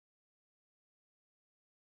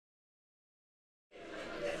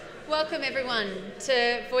Welcome everyone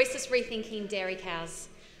to Voiceless Rethinking Dairy Cows.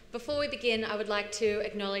 Before we begin, I would like to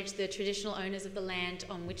acknowledge the traditional owners of the land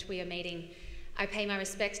on which we are meeting. I pay my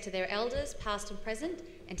respects to their elders, past and present,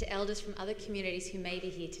 and to elders from other communities who may be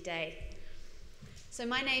here today. So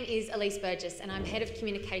my name is Elise Burgess and I'm Head of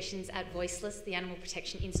Communications at Voiceless, the Animal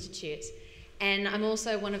Protection Institute. And I'm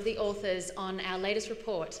also one of the authors on our latest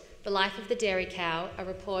report, The Life of the Dairy Cow, a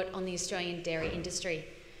report on the Australian dairy industry.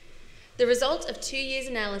 The result of 2 years'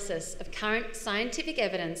 analysis of current scientific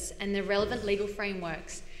evidence and the relevant legal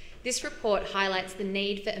frameworks, this report highlights the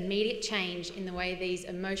need for immediate change in the way these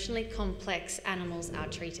emotionally complex animals are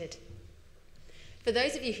treated. For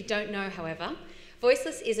those of you who don't know, however,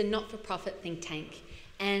 Voiceless is a not-for-profit think tank,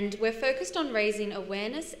 and we're focused on raising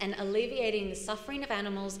awareness and alleviating the suffering of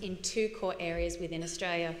animals in 2 core areas within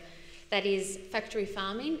Australia, that is, factory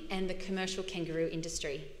farming and the commercial kangaroo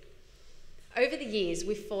industry. Over the years,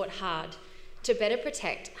 we've fought hard to better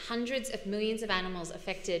protect hundreds of millions of animals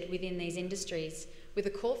affected within these industries, with a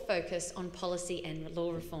core focus on policy and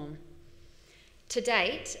law reform. To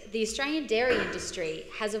date, the Australian dairy industry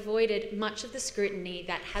has avoided much of the scrutiny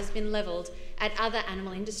that has been levelled at other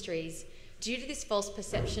animal industries due to this false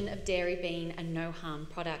perception of dairy being a no-harm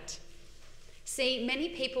product. See, many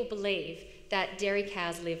people believe that dairy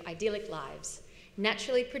cows live idyllic lives,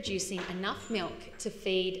 naturally producing enough milk to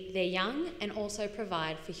feed their young and also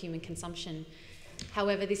provide for human consumption.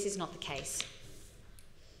 However, this is not the case.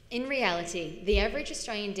 In reality, the average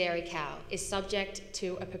Australian dairy cow is subject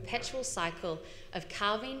to a perpetual cycle of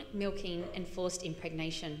calving, milking, and forced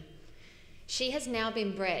impregnation. She has now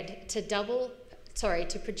been bred to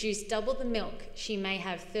produce double the milk she may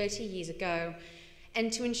have 30 years ago,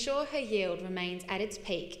 and to ensure her yield remains at its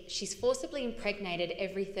peak, she's forcibly impregnated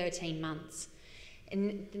every 13 months.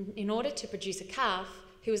 In order to produce a calf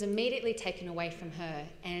who is immediately taken away from her,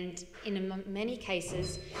 and in many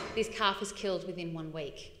cases, this calf is killed within 1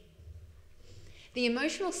 week. The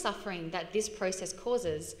emotional suffering that this process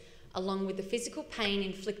causes, along with the physical pain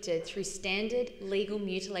inflicted through standard legal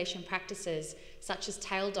mutilation practices such as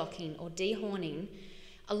tail docking or dehorning,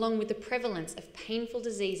 along with the prevalence of painful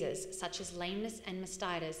diseases such as lameness and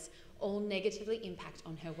mastitis, all negatively impact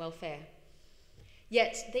on her welfare.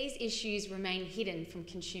 Yet these issues remain hidden from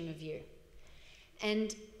consumer view.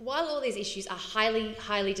 And while all these issues are highly,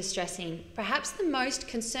 highly distressing, perhaps the most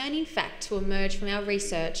concerning fact to emerge from our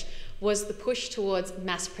research was the push towards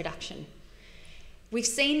mass production. We've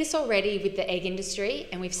seen this already with the egg industry,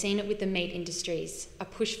 and we've seen it with the meat industries, a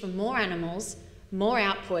push for more animals, more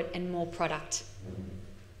output, and more product.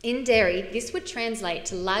 In dairy, this would translate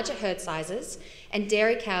to larger herd sizes and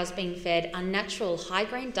dairy cows being fed unnatural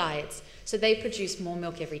high-grain diets so they produce more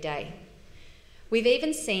milk every day. We've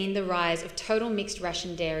even seen the rise of total mixed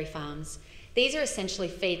ration dairy farms. These are essentially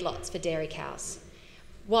feedlots for dairy cows.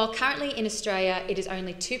 While currently in Australia it is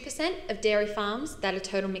only 2% of dairy farms that are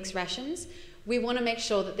total mixed rations, we want to make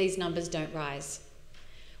sure that these numbers don't rise.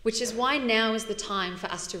 Which is why now is the time for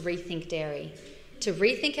us to rethink dairy, to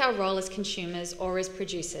rethink our role as consumers or as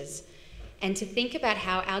producers, and to think about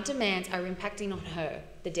how our demands are impacting on her,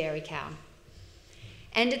 the dairy cow.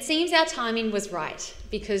 And it seems our timing was right,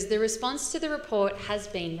 because the response to the report has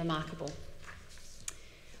been remarkable.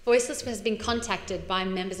 Voiceless has been contacted by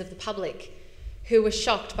members of the public who were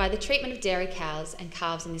shocked by the treatment of dairy cows and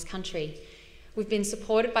calves in this country. We've been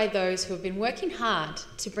supported by those who have been working hard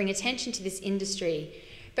to bring attention to this industry,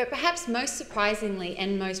 but perhaps most surprisingly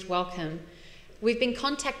and most welcome, we've been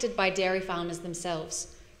contacted by dairy farmers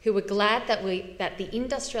themselves, who were glad that the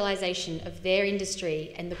industrialisation of their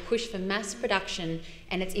industry and the push for mass production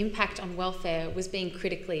and its impact on welfare was being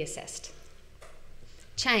critically assessed.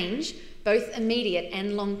 Change, both immediate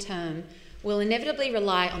and long-term, will inevitably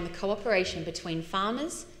rely on the cooperation between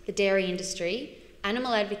farmers, the dairy industry,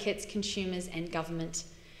 animal advocates, consumers, and government.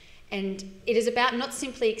 And it is about not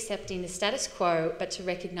simply accepting the status quo, but to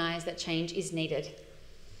recognise that change is needed.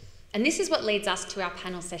 And this is what leads us to our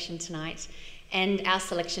panel session tonight and our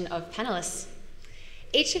selection of panellists.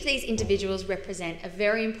 Each of these individuals represent a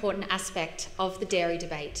very important aspect of the dairy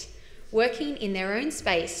debate, working in their own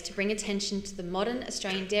space to bring attention to the modern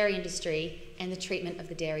Australian dairy industry and the treatment of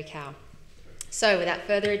the dairy cow. So without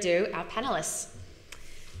further ado, our panellists.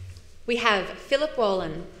 We have Philip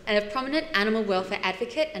Wollen, a prominent animal welfare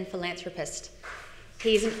advocate and philanthropist.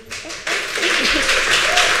 He's an...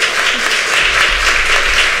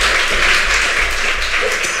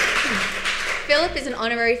 Philip is an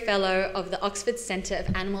honorary fellow of the Oxford Centre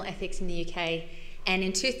of Animal Ethics in the UK, and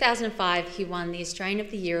in 2005 he won the Australian of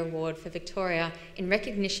the Year Award for Victoria in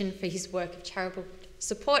recognition for his work of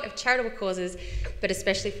support of charitable causes, but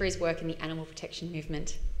especially for his work in the animal protection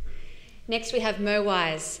movement. Next we have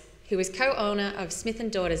Wyse, who is co-owner of Smith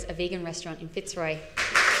 & Daughters, a vegan restaurant in Fitzroy.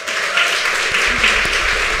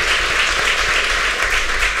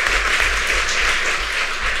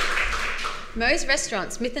 Mo's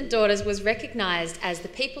Restaurant, Smith & Daughters, was recognised as the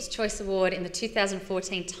People's Choice Award in the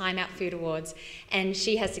 2014 Time Out Food Awards, and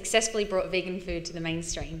she has successfully brought vegan food to the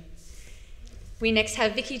mainstream. We next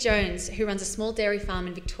have Vicki Jones, who runs a small dairy farm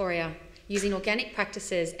in Victoria, using organic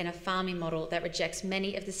practices and a farming model that rejects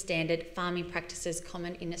many of the standard farming practices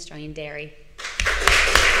common in Australian dairy.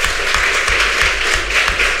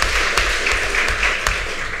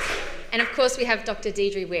 And of course we have Dr.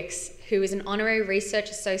 Deidre Wicks, who is an Honorary Research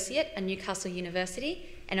Associate at Newcastle University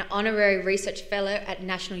and an Honorary Research Fellow at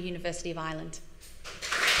National University of Ireland.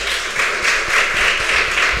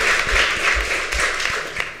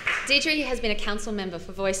 Deidre has been a council member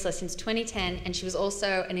for Voiceless since 2010, and she was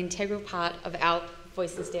also an integral part of our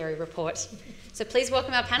Voiceless Dairy report. So please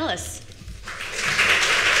welcome our panellists.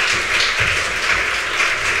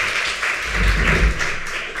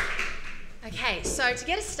 Okay, so to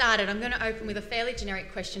get us started, I'm going to open with a fairly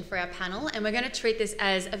generic question for our panel, and we're going to treat this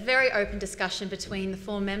as a very open discussion between the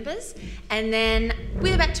four members, and then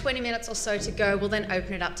with about 20 minutes or so to go, we'll then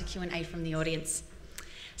open it up to Q&A from the audience.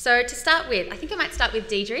 So to start with, I think I might start with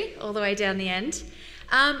Deidre, all the way down the end.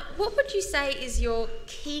 What would you say is your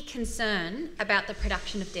key concern about the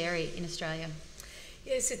production of dairy in Australia?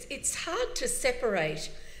 Yes, it's hard to separate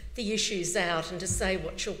the issues out and to say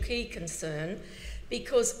what's your key concern,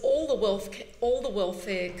 because all the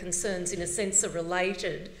welfare concerns in a sense are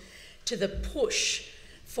related to the push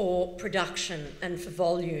for production and for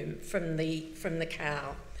volume from the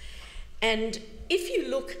cow. And if you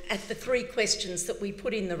look at the three questions that we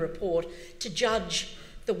put in the report to judge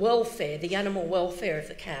the welfare, the animal welfare of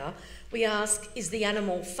the cow, we ask, is the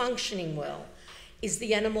animal functioning well? Is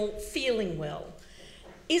the animal feeling well?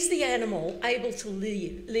 Is the animal able to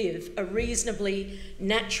live a reasonably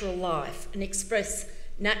natural life and express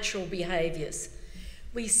natural behaviours?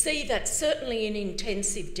 We see that certainly in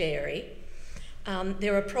intensive dairy,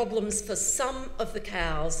 there are problems for some of the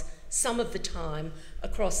cows, some of the time,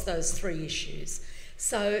 across those three issues.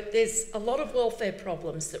 So there's a lot of welfare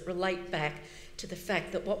problems that relate back to the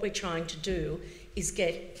fact that what we're trying to do is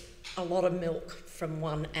get a lot of milk from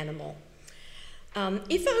one animal.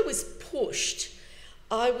 If I was pushed,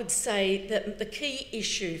 I would say that the key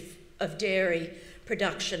issue of dairy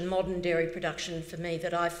production, modern dairy production for me,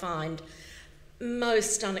 that I find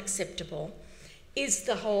most unacceptable is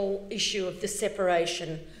the whole issue of the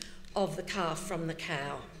separation of the calf from the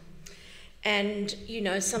cow. And, you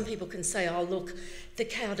know, some people can say, oh, look, the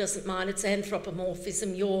cow doesn't mind, it's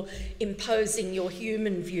anthropomorphism, you're imposing your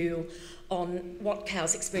human view on what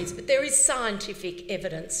cows experience. But there is scientific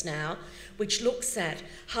evidence now which looks at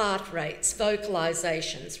heart rates,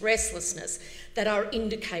 vocalisations, restlessness, that are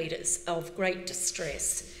indicators of great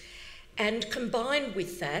distress. And combined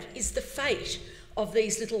with that is the fate of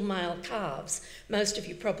these little male calves. Most of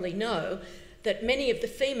you probably know that many of the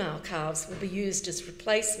female calves will be used as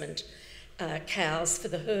replacement cows for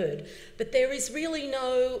the herd, but there is really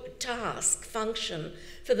no function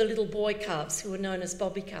for the little boy calves who are known as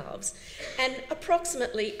bobby calves, and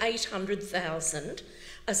approximately 800,000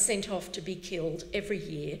 are sent off to be killed every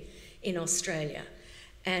year in Australia,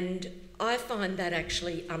 and I find that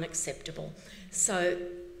actually unacceptable. So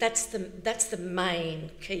that's the main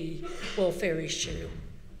key welfare issue.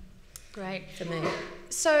 Great. For me.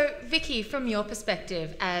 So, Vicki, from your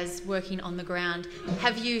perspective as working on the ground,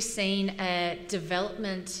 have you seen a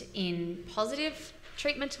development in positive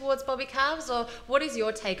treatment towards bobby calves, or what is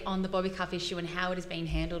your take on the bobby calf issue and how it is being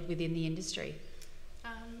handled within the industry?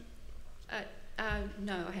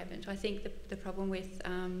 No, I haven't. I think the problem with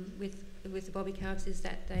the bobby calves is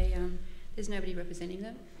that there's nobody representing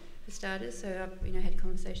them, for starters. So I've had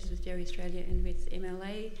conversations with Dairy Australia and with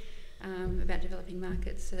MLA about developing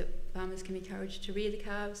markets so that farmers can be encouraged to rear the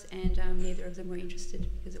calves, and neither of them were interested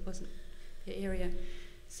because it wasn't their area.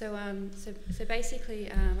 So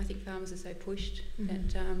basically, I think farmers are so pushed that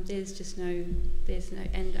there's no,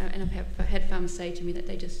 and I've had farmers say to me that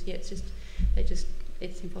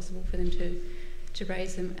it's impossible for them to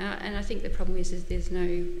raise them, and I think the problem is there's no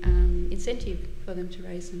incentive for them to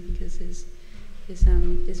raise them because there's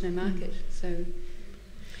no market. So,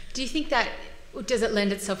 do you think that? Does it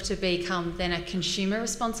lend itself to become then a consumer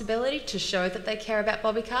responsibility to show that they care about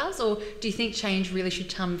bobby calves, or do you think change really should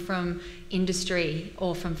come from industry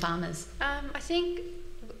or from farmers? I think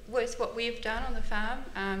with what we've done on the farm,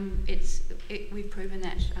 we've proven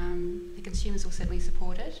that the consumers will certainly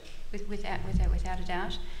support it without a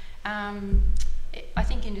doubt. I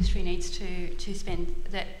think industry needs to spend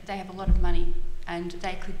that. They have a lot of money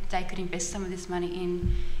they could invest some of this money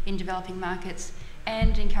in developing markets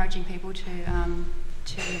and encouraging people to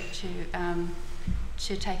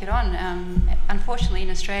take it on. Unfortunately, in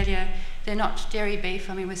Australia, they're not dairy beef.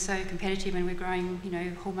 I mean, we're so competitive and we're growing,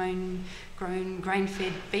 hormone-grown,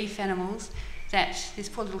 grain-fed beef animals that this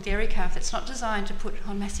poor little dairy calf that's not designed to put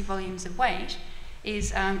on massive volumes of weight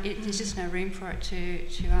there's just no room for it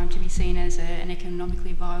to be seen as an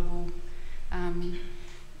economically viable, I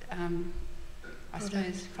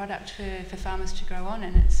suppose, product for farmers to grow on,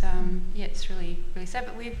 and it's it's really sad.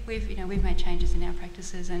 But we've made changes in our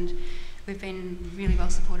practices, and we've been really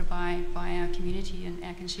well supported by our community and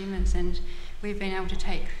our consumers, and we've been able to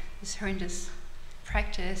take this horrendous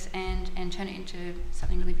practice and turn it into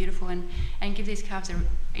something really beautiful and give these calves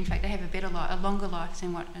in fact they have a longer life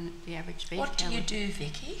than what the average beef What cow do you would. do,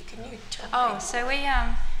 Vicki? Can you tell me?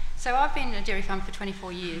 So I've been a dairy farmer for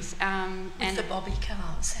 24 years. With the bobby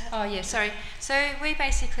calves. So we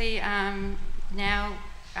basically now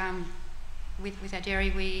with our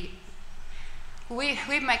dairy we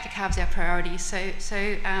make the calves our priority. So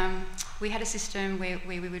we had a system where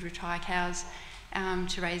we would retire cows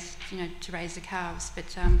to raise the calves, but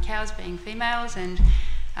cows being females and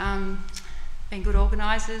being good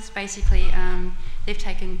organisers, basically they've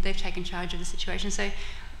taken charge of the situation. So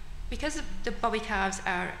because the bobby calves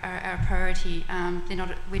are our priority,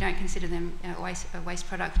 we don't consider them a waste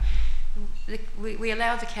product. We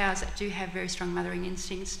allow the cows that do have very strong mothering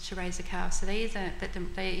instincts to raise the calves. So they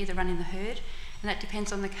either run in the herd, and that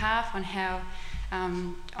depends on the calf, on how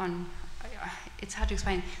it's hard to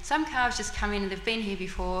explain. Some calves just come in and they've been here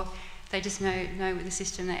before. They just know the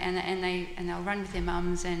system, and they'll run with their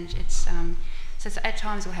mums, and it's so at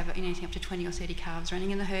times we'll have anything up to 20 or 30 calves running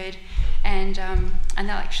in the herd, and they'll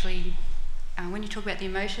actually when you talk about the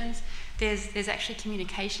emotions, there's actually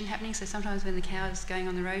communication happening. So sometimes when the cow is going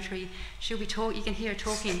on the rotary, she'll be you can hear her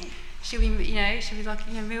talking. She'll be like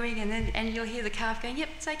mooing, and you'll hear the calf going, "Yep,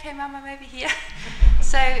 it's okay, Mum, I'm over here."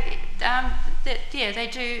 So they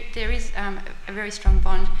do. There is a very strong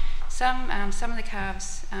bond. Some of the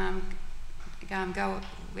calves go.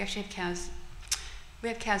 We actually have cows. We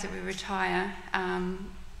have cows that we retire.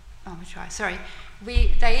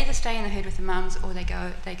 They either stay in the herd with the mums, or they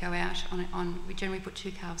go out on. We generally put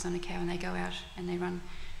 2 calves on a cow, and they go out and they run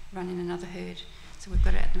in another herd. So we've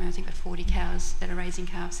got at the moment, I think, about 40 cows that are raising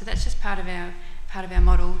calves. So that's just part of our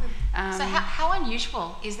model. So how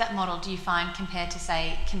unusual is that model, do you find, compared to,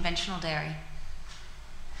 say, conventional dairy?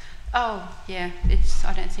 Oh yeah,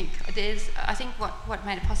 I think what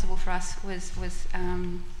made it possible for us was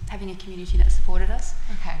having a community that supported us.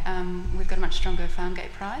 Okay. We've got a much stronger farm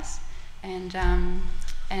gate price, and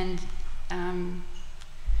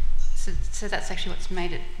so that's actually what's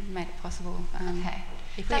made it possible. Okay.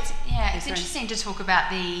 It's interesting to talk about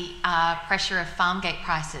the pressure of farm gate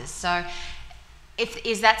prices. So,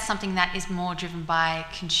 is that something that is more driven by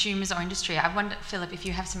consumers or industry? I wonder, Philip, if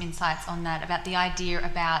you have some insights on that, about the idea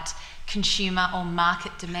about consumer or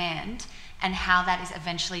market demand and how that is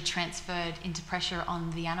eventually transferred into pressure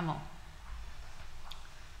on the animal.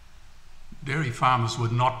 Dairy farmers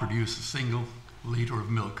would not produce a single litre of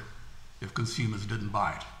milk if consumers didn't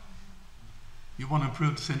buy it. You want to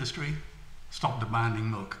improve this industry? Stop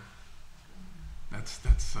demanding milk. That's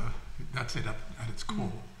it at its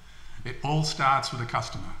core. It all starts with a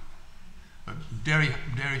customer. But dairy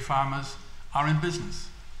farmers are in business,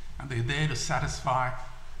 and they're there to satisfy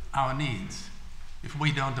our needs. If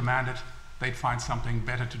we don't demand it, they'd find something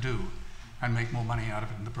better to do and make more money out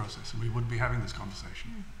of it in the process, and we wouldn't be having this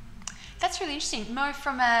conversation. That's really interesting. Mo,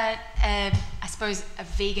 from I suppose a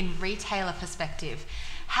vegan retailer perspective,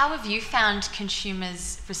 how have you found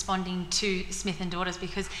consumers responding to Smith & Daughters?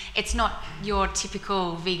 Because it's not your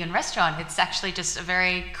typical vegan restaurant. It's actually just a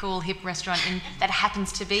very cool, hip restaurant that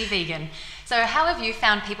happens to be vegan. So how have you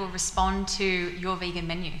found people respond to your vegan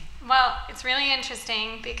menu? Well, it's really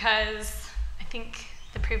interesting because I think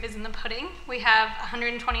the proof is in the pudding. We have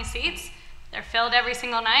 120 seats. They're filled every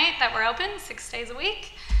single night that we're open, 6 days a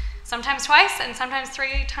week, sometimes twice and sometimes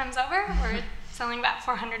 3 times over. We're selling about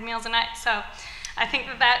 400 meals a night. So I think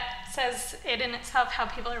that says it in itself, how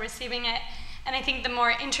people are receiving it. And I think the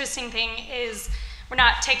more interesting thing is we're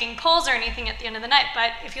not taking polls or anything at the end of the night,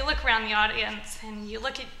 but if you look around the audience and you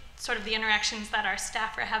look at sort of the interactions that our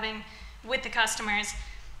staff are having with the customers,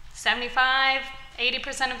 75,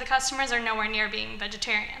 80% of the customers are nowhere near being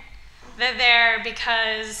vegetarian. They're there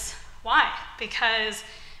because, why? Because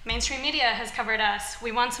mainstream media has covered us.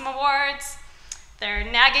 We won some awards. Their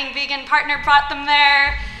nagging vegan partner brought them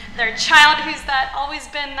there. Their child, who's always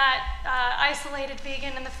been that isolated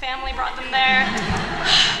vegan in the family, brought them there.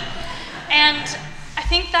 And I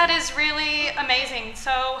think that is really amazing.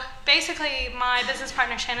 So basically, my business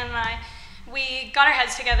partner Shannon and I, we got our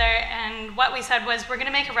heads together, and what we said was, we're going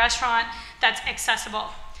to make a restaurant that's accessible.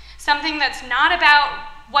 Something that's not about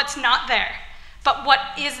what's not there, but what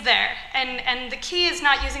is there. And the key is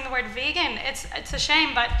not using the word vegan. It's a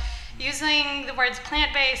shame, but using the words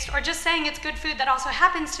plant-based, or just saying it's good food that also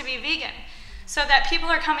happens to be vegan, so that people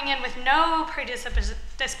are coming in with no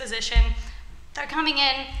predisposition. They're coming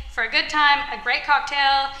in for a good time, a great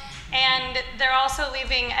cocktail, and they're also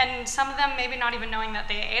leaving, and some of them maybe not even knowing that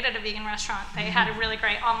they ate at a vegan restaurant. They had a really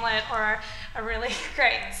great omelet or a really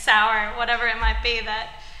great sour, whatever it might be,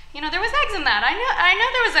 that, you know, there was eggs in that. I know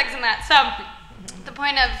there was eggs in that. So the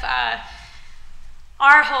point of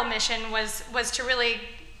our whole mission was to really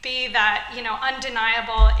be that, you know,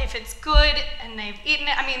 undeniable. If it's good and they've eaten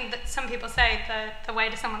it, I mean, some people say the way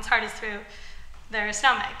to someone's heart is through their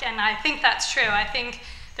stomach, and I think that's true. I think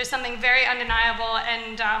there's something very undeniable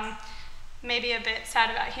and maybe a bit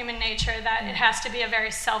sad about human nature, that it has to be a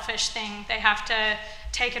very selfish thing. They have to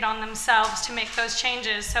take it on themselves to make those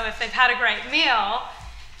changes. So if they've had a great meal,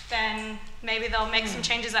 then maybe they'll make some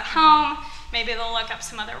changes at home, maybe they'll look up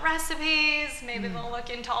some other recipes, maybe they'll look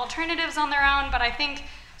into alternatives on their own. But I think,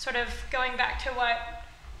 sort of going back to what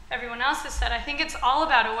everyone else has said, I think it's all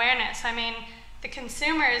about awareness. I mean, the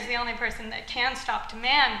consumer is the only person that can stop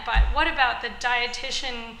demand, but what about the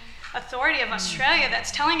dietitian authority of Australia that's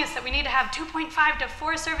telling us that we need to have 2.5 to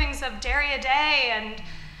 4 servings of dairy a day? And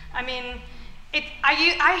I mean,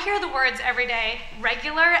 I hear the words every day,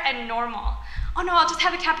 regular and normal. Oh no, I'll just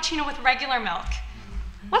have a cappuccino with regular milk.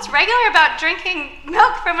 What's regular about drinking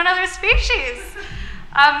milk from another species?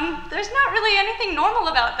 There's not really anything normal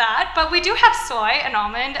about that, but we do have soy and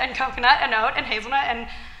almond and coconut and oat and hazelnut and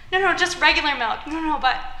no, just regular milk. No,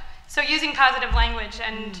 but so using positive language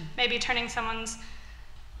and maybe turning someone's,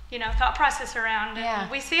 you know, thought process around. Yeah.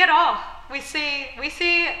 And we see it all. We see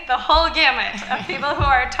the whole gamut of people who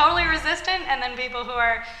are totally resistant, and then people who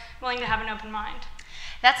are willing to have an open mind.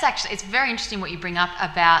 That's actually, it's very interesting what you bring up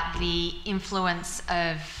about the influence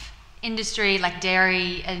of industry like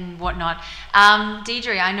dairy and whatnot.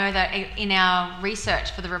 Deidre, I know that in our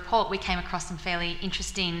research for the report, we came across some fairly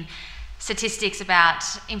interesting statistics about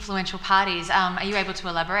influential parties. Are you able to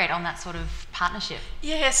elaborate on that sort of partnership?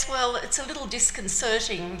 Yes, well, it's a little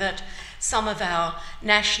disconcerting that some of our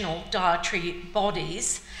national dietary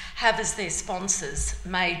bodies have as their sponsors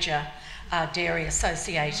major dairy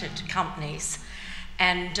associated companies.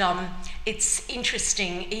 And it's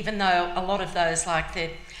interesting, even though a lot of those, like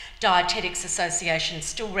the Dietetics Association,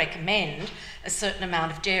 still recommend a certain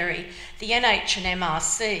amount of dairy, the NH and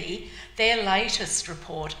MRC, their latest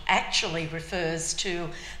report actually refers to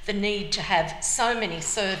the need to have so many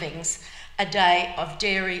servings a day of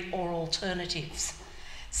dairy or alternatives.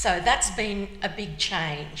 So that's been a big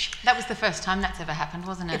change. That was the first time that's ever happened,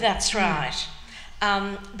 wasn't it? That's right.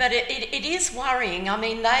 But it is worrying. I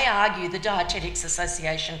mean, they argue, the Dietetics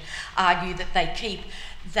Association argue that they keep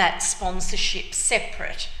that sponsorship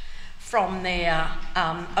separate from their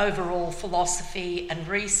overall philosophy and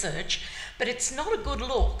research, but it's not a good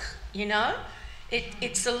look, you know?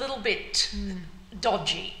 It's a little bit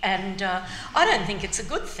dodgy, and I don't think it's a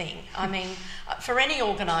good thing. I mean, for any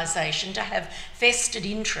organisation to have vested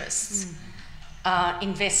interests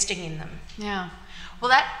investing in them. Yeah. Well,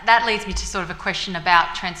 that leads me to sort of a question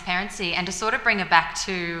about transparency, and to sort of bring it back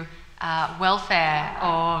to welfare,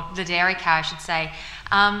 or the dairy cow, I should say.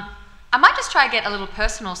 I might just try to get a little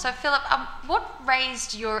personal. So, Philip, what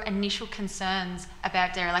raised your initial concerns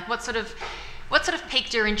about dairy? Like, what sort of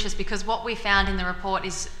piqued your interest? Because what we found in the report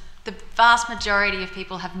is the vast majority of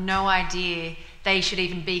people have no idea they should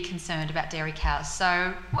even be concerned about dairy cows.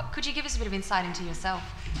 So, could you give us a bit of insight into yourself?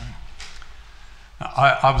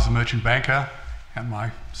 I was a merchant banker,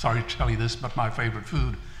 and sorry to tell you this, but my favourite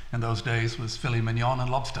food in those days was filet mignon and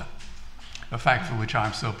lobster, a fact for which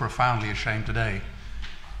I'm so profoundly ashamed today.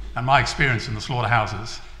 And my experience in the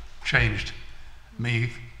slaughterhouses changed me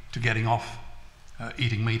to getting off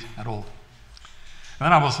eating meat at all. And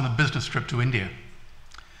then I was on a business trip to India,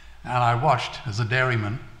 and I watched as a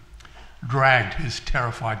dairyman dragged his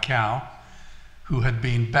terrified cow, who had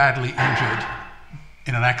been badly injured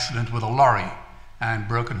in an accident with a lorry and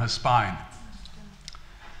broken her spine.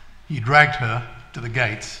 He dragged her to the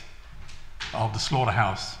gates of the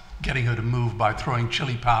slaughterhouse, getting her to move by throwing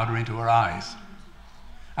chili powder into her eyes.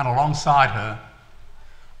 And alongside her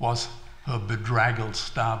was her bedraggled,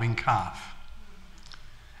 starving calf.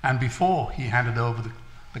 And before he handed over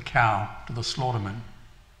the cow to the slaughterman,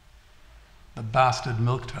 the bastard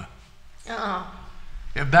milked her.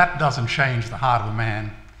 If that doesn't change the heart of a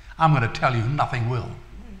man, I'm going to tell you nothing will.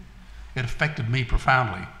 It affected me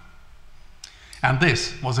profoundly. And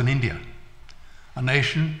this was in India, a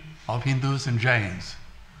nation of Hindus and Jains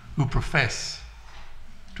who profess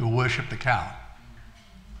to worship the cow.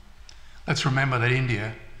 Let's remember that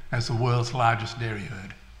India has the world's largest dairy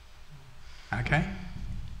herd. Okay?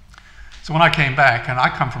 So when I came back, and I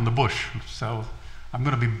come from the bush, so I'm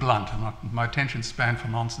going to be blunt, and my attention span for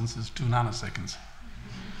nonsense is 2 nanoseconds.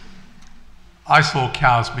 I saw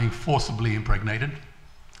cows being forcibly impregnated.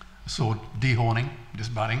 I saw dehorning,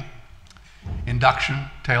 disbudding, induction,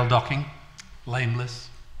 tail docking, lameness,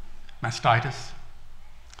 mastitis.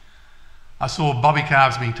 I saw bobby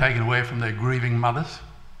calves being taken away from their grieving mothers.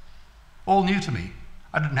 All new to me.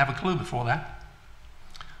 I didn't have a clue before that.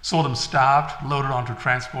 Saw them starved, loaded onto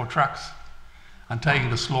transport trucks, and taken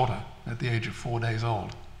to slaughter at the age of 4 days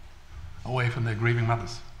old, away from their grieving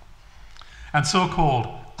mothers. And so-called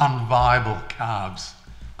unviable calves,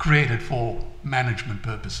 created for management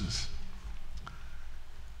purposes.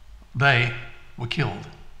 They were killed.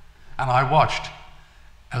 And I watched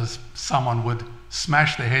as someone would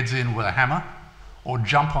smash their heads in with a hammer or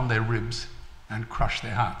jump on their ribs and crush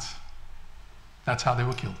their hearts. That's how they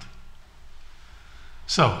were killed.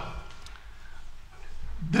 So,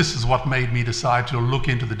 this is what made me decide to look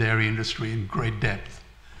into the dairy industry in great depth.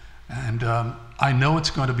 And I know it's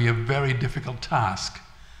going to be a very difficult task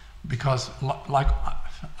because, like,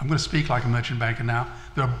 I'm going to speak like a merchant banker now,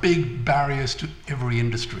 there are big barriers to every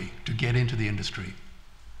industry, to get into the industry.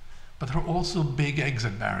 But there are also big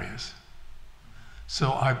exit barriers.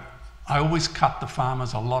 So I always cut the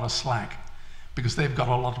farmers a lot of slack because they've got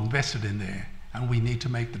a lot invested in there, and we need to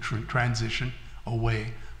make the transition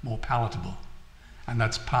away more palatable. And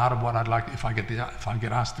that's part of what I'd like, if I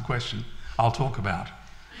get asked the question, I'll talk about.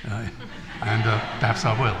 And perhaps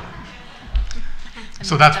I will.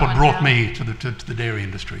 So that's what brought me to the dairy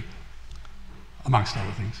industry, amongst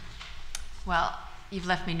other things. Well, you've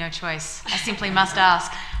left me no choice. I simply must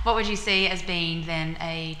ask, what would you see as being then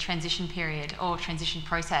a transition period or transition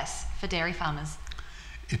process for dairy farmers?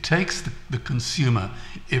 It takes the consumer.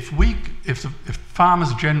 If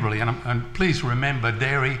farmers generally, and please remember,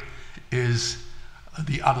 dairy is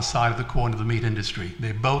the other side of the coin of the meat industry.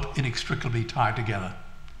 They're both inextricably tied together.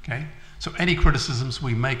 Okay? So any criticisms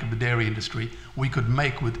we make of the dairy industry, we could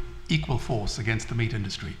make with equal force against the meat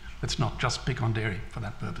industry. Let's not just pick on dairy for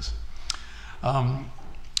that purpose.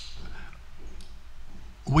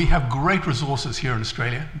 We have great resources here in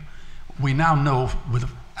Australia. We now know with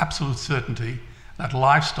absolute certainty that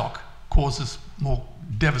livestock causes more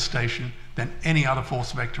devastation than any other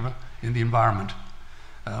force vector in the environment.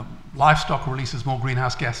 Livestock releases more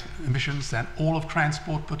greenhouse gas emissions than all of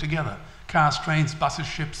transport put together. Cars, trains, buses,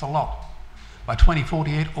 ships, a lot. By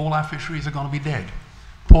 2048, all our fisheries are going to be dead,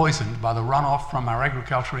 poisoned by the runoff from our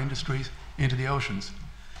agriculture industries into the oceans.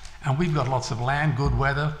 And we've got lots of land, good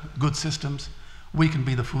weather, good systems. We can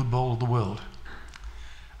be the food bowl of the world.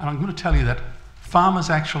 And I'm going to tell you that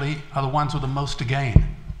farmers actually are the ones with the most to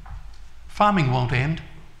gain. Farming won't end,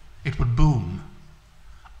 it would boom.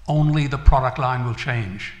 Only the product line will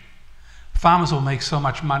change. Farmers will make so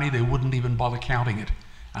much money they wouldn't even bother counting it,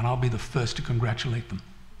 and I'll be the first to congratulate them.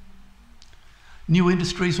 New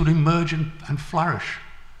industries would emerge and flourish.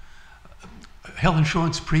 Health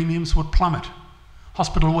insurance premiums would plummet.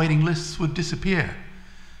 Hospital waiting lists would disappear.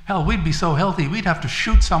 Hell, we'd be so healthy we'd have to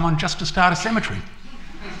shoot someone just to start a cemetery.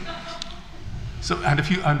 So, and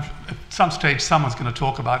at some stage someone's going to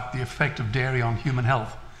talk about the effect of dairy on human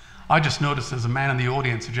health. I just noticed there's a man in the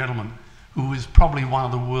audience, a gentleman, who is probably one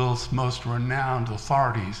of the world's most renowned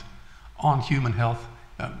authorities on human health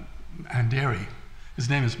and dairy. His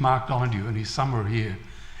name is Mark Donoghue, and he's somewhere here.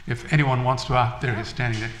 If anyone wants to ask, there he is,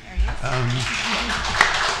 standing there. There he is.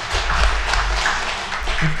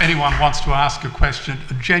 If anyone wants to ask a question,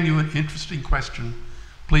 a genuine, interesting question,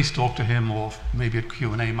 please talk to him, or maybe at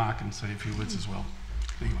Q&A, Mark can say a few words as well.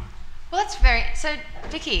 There you are. Well, that's very... So,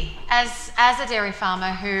 Vicki, as a dairy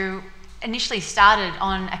farmer who initially started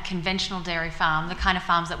on a conventional dairy farm, the kind of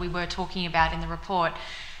farms that we were talking about in the report,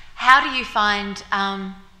 how do you find...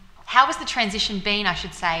 how has the transition been, I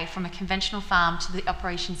should say, from a conventional farm to the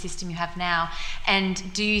operation system you have now?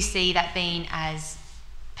 And do you see that being as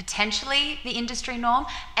potentially the industry norm?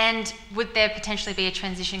 And would there potentially be a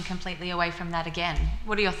transition completely away from that again?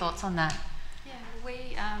 What are your thoughts on that? Yeah,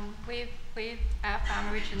 our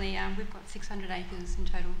farm originally, we've got 600 acres in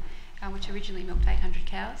total, which originally milked 800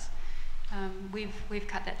 cows. We've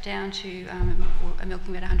cut that down to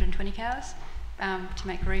milking about 120 cows. To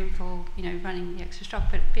make room for running the extra stock,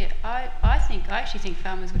 but I actually think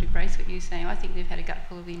farmers would embrace what you're saying. I think they've had a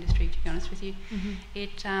gutful of the industry, to be honest with you.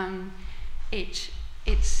 Mm-hmm.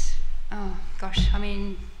 It's oh gosh, I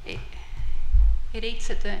mean, It eats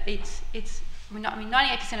at the, it's, I mean,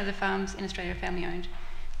 98% of the farms in Australia are family owned.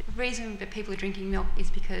 The reason that people are drinking milk is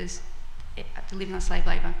because they're living on slave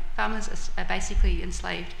labour. Farmers are basically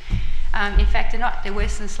enslaved. In fact, they're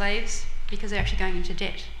worse than slaves because they're actually going into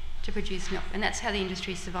debt to produce milk, and that's how the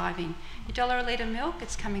industry is surviving. $1 a litre of milk,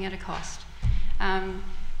 it's coming at a cost.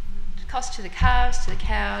 Cost to the calves, to the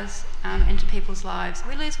cows, and to people's lives.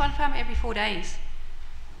 We lose one farmer every 4 days.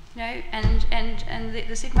 You know, and the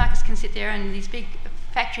supermarkets can sit there, and these big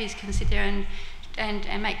factories can sit there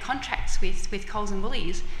and make contracts with Coles and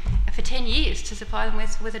Woolies for 10 years to supply them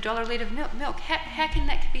with $1 a litre of milk. How can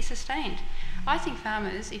that be sustained? I think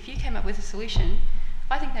farmers, if you came up with a solution,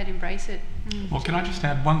 I think they'd embrace it. Well, can I just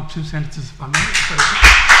add 1-2 sentences if I may?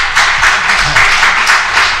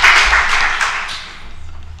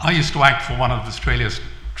 I used to act for one of Australia's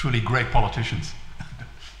truly great politicians.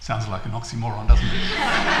 Sounds like an oxymoron, doesn't it?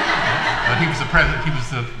 But he was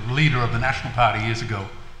the leader of the National Party years ago.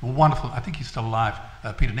 Wonderful, I think he's still alive,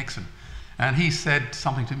 Peter Nixon. And he said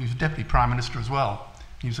something to me, he was Deputy Prime Minister as well.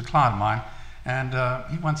 He was a client of mine. And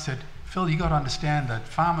he once said, Phil, you've got to understand that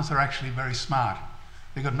farmers are actually very smart.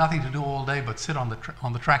 They've got nothing to do all day but sit on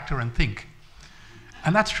the tractor and think.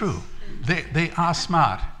 And that's true. They are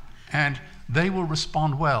smart. And they will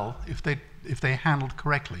respond well if they're handled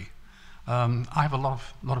correctly. I have a lot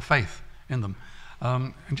of faith in them.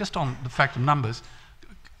 And just on the fact of numbers,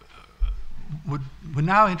 we're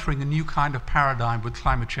now entering a new kind of paradigm with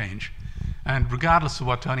climate change. And regardless of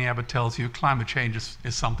what Tony Abbott tells you, climate change is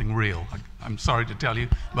something real. I'm sorry to tell you,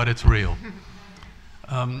 but it's real.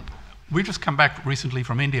 We've just come back recently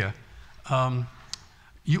from India.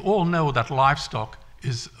 You all know that livestock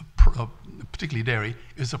is, particularly dairy,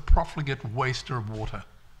 is a profligate waster of water,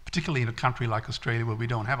 particularly in a country like Australia where we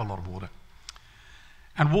don't have a lot of water.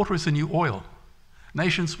 And water is the new oil.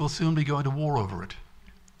 Nations will soon be going to war over it.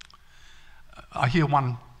 I hear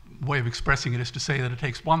one way of expressing it is to say that it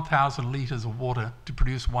takes 1,000 litres of water to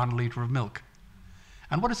produce 1 litre of milk.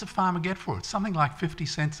 And what does the farmer get for it? Something like 50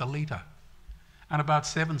 cents a litre, and about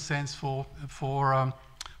 7 cents for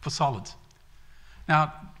solids.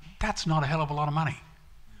 Now, that's not a hell of a lot of money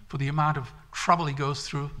for the amount of trouble he goes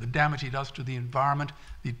through, the damage he does to the environment,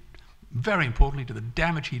 very importantly, to the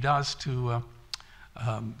damage he does to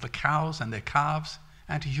the cows and their calves,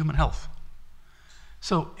 and to human health.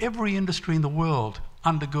 So every industry in the world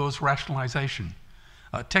undergoes rationalization.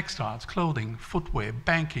 Textiles, clothing, footwear,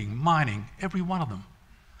 banking, mining, every one of them.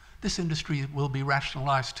 This industry will be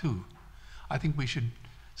rationalized too. I think we should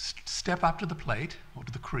step up to the plate, or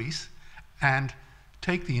to the crease, and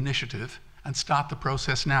take the initiative and start the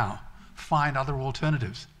process now. Find other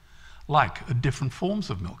alternatives, like different forms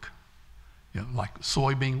of milk. You know, like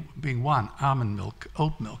soy being one, almond milk,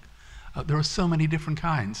 oat milk. There are so many different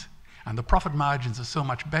kinds. And the profit margins are so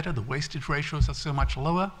much better, the wastage ratios are so much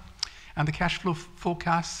lower, and the cash flow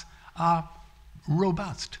forecasts are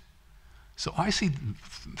robust. So I see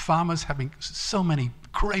farmers having so many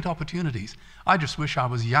great opportunities. I just wish I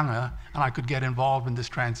was younger and I could get involved in this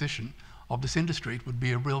transition of this industry. It would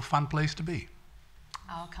be a real fun place to be.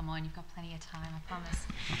 Oh, come on, you've got plenty of time, I promise.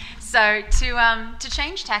 So to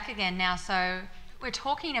change tack again now, so we're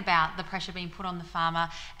talking about the pressure being put on the farmer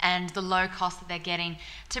and the low cost that they're getting.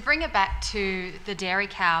 To bring it back to the dairy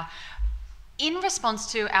cow, in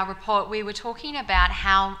response to our report, we were talking about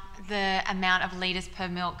how the amount of litres per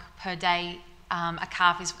milk per day a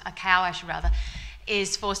cow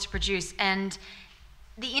is forced to produce, and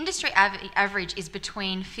the industry average is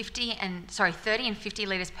between 30 and 50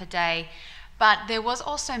 litres per day. But there was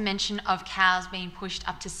also mention of cows being pushed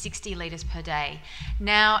up to 60 litres per day.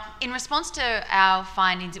 Now, in response to our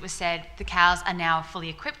findings, it was said the cows are now fully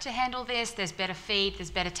equipped to handle this, there's better feed,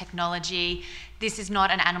 there's better technology, this is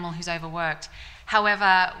not an animal who's overworked.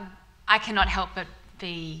 However, I cannot help but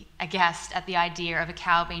be aghast at the idea of a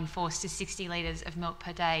cow being forced to 60 litres of milk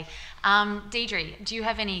per day. Deidre, do you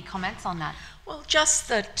have any comments on that? Well, just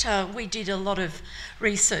that we did a lot of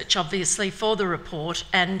research, obviously, for the report,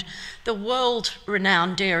 and the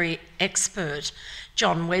world-renowned dairy expert,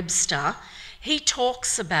 John Webster, he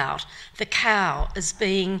talks about the cow as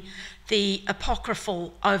being the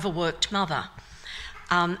apocryphal overworked mother.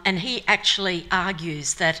 And he actually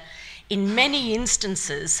argues that in many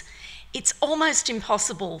instances, it's almost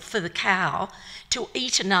impossible for the cow to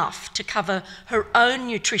eat enough to cover her own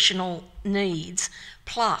nutritional needs,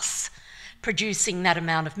 plus producing that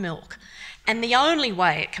amount of milk. And the only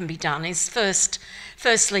way it can be done is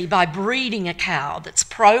firstly by breeding a cow that's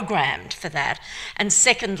programmed for that, and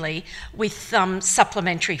secondly with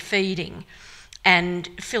supplementary feeding. And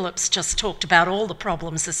Philip's just talked about all the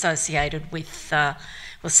problems associated with,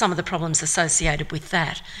 some of the problems associated with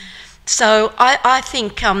that. So I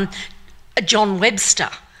think John Webster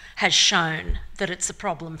has shown that it's a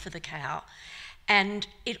problem for the cow, and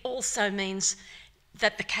it also means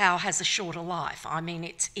that the cow has a shorter life. I mean,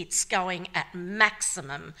 it's going at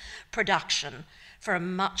maximum production for a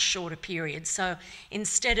much shorter period. So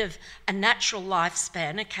instead of a natural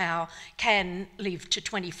lifespan, a cow can live to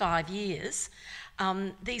 25 years.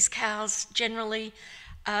 These cows generally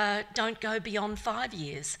don't go beyond 5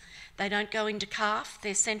 years. They don't go into calf,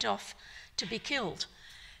 they're sent off to be killed.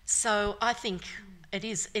 So I think it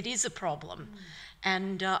is a problem.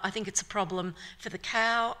 And I think it's a problem for the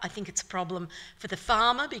cow. I think it's a problem for the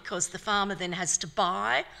farmer, because the farmer then has to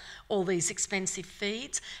buy all these expensive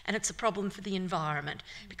feeds, and it's a problem for the environment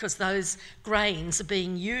because those grains are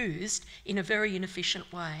being used in a very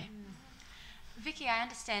inefficient way. Vicki, I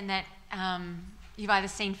understand that you've either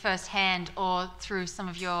seen firsthand or through some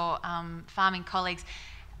of your farming colleagues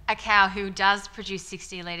a cow who does produce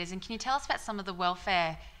 60 litres, and can you tell us about some of the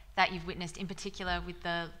welfare that you've witnessed, in particular with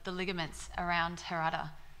the ligaments around her udder?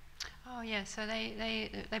 Oh yeah, so they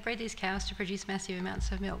breed these cows to produce massive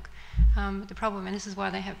amounts of milk. The problem, and this is why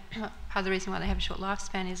they have, part of the reason why they have a short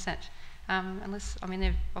lifespan, is that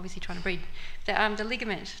they're obviously trying to breed, the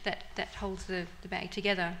ligament that holds the bag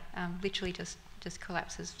together literally just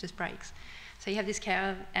collapses, just breaks. So you have this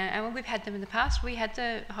cow, and we've had them in the past. We had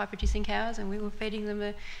the high-producing cows, and we were feeding them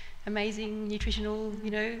the amazing nutritional,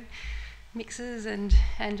 mixes, and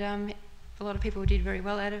a lot of people did very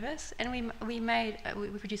well out of us, and we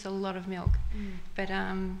produced a lot of milk. But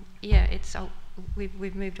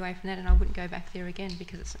we've moved away from that, and I wouldn't go back there again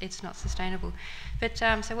because it's not sustainable. But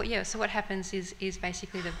so what happens is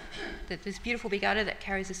basically this beautiful big udder that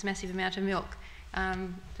carries this massive amount of milk,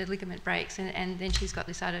 the ligament breaks, and then she's got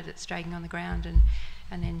this udder that's dragging on the ground,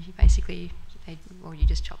 and then you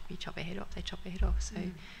chop her head off. They chop her head off. So.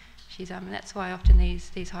 She's and that's why often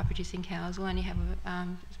these high-producing cows will only have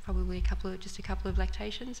probably a couple of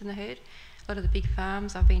lactations in the herd. A lot of the big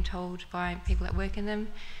farms, I've been told by people that work in them,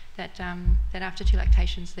 that after 2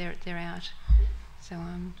 lactations they're out. So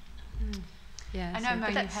yeah. I know, Mo,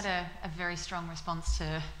 you've had a very strong response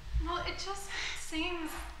to. Well, it just seems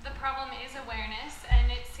the problem is awareness, and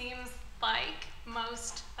it seems like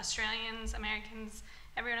most Australians, Americans,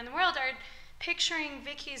 everyone in the world are picturing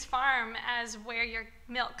Vicki's farm as where your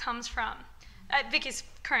milk comes from, Vicki's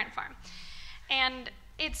current farm. And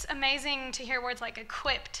it's amazing to hear words like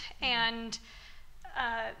equipped and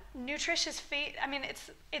nutritious feed. I mean,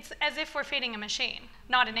 it's as if we're feeding a machine,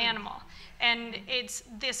 not an animal. And it's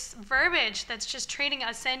this verbiage that's just treating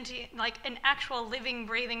a sentient, like an actual living,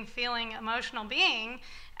 breathing, feeling, emotional being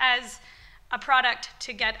as a product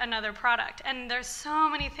to get another product. And there's so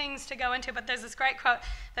many things to go into, but there's this great quote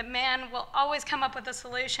that man will always come up with a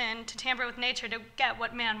solution to tamper with nature to get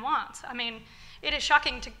what man wants. I mean, it is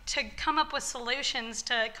shocking to come up with solutions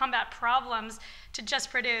to combat problems to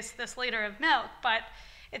just produce this liter of milk, but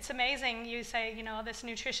it's amazing. You say, this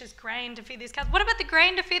nutritious grain to feed these cows. What about the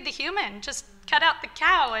grain to feed the human? Just cut out the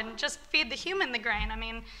cow and just feed the human the grain. I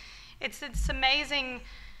mean, it's amazing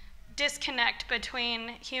disconnect between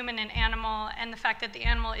human and animal, and the fact that the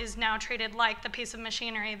animal is now treated like the piece of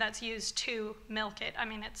machinery that's used to milk it. I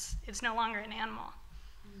mean, it's no longer an animal.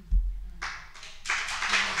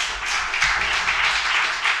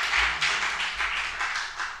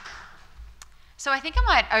 So I think I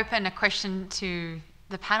might open a question to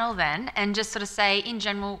the panel then, and just sort of say, in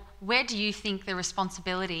general, where do you think the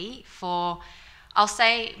responsibility for, I'll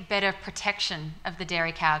say, better protection of the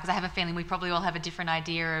dairy cow, because I have a feeling we probably all have a different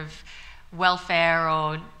idea of welfare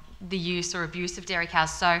or the use or abuse of dairy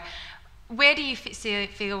cows. So where do you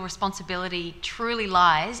feel responsibility truly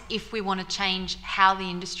lies if we want to change how the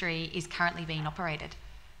industry is currently being operated?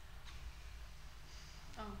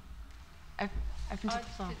 Open to the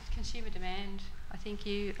floor. Consumer demand. I think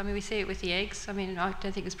we see it with the eggs. I mean, I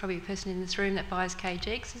don't think there's probably a person in this room that buys cage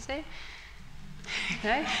eggs, is there?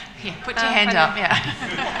 No? Yeah, put your hand up, yeah.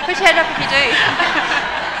 Put your hand up if you do.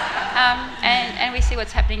 And we see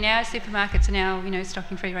what's happening now. Supermarkets are now,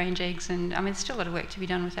 stocking free-range eggs, and I mean, there's still a lot of work to be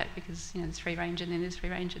done with that because, there's free-range and then there's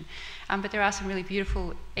free-range. But there are some really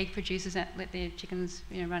beautiful egg producers that let their chickens,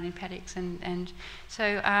 run in paddocks, and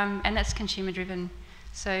that's consumer-driven.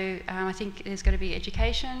 So I think there's got to be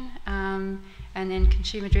education, and then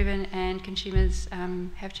consumer-driven, and consumers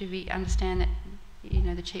have to understand that,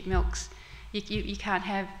 the cheap milks. You can't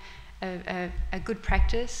have a good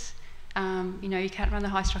practice. You can't run the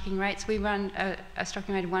high stocking rates. We run a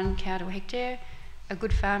stocking rate of 1 cow to a hectare. A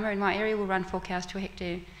good farmer in my area will run 4 cows to a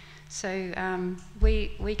hectare. So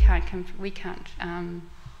we can't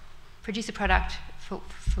produce a product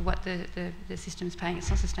for what the system's paying. It's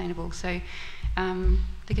not sustainable. So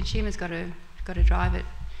the consumer's got to drive it,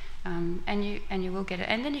 and you will get it.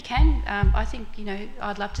 And then you can. I think I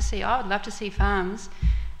would love to see farms,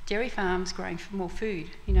 dairy farms, growing more food.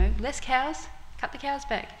 Less cows, cut the cows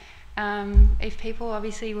back. If people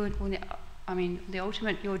obviously the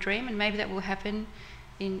ultimate your dream, and maybe that will happen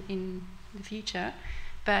in the future.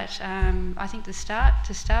 But I think the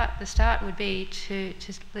start would be to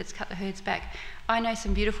let's cut the herds back. I know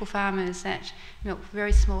some beautiful farmers that milk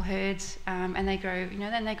very small herds, and they grow,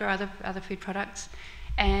 then they grow other food products,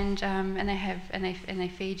 and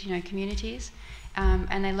they feed communities,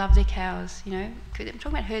 and they love their cows. I'm talking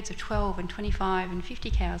about herds of 12 and 25 and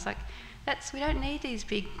 50 cows. We don't need these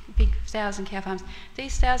big 1,000 cow farms.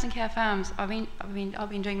 These 1,000 cow farms, I've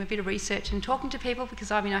been doing a bit of research and talking to people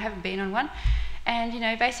because I haven't been on one. And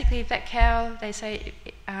basically, if that cow, they say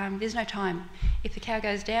there's no time. If the cow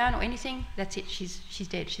goes down or anything, that's it. She's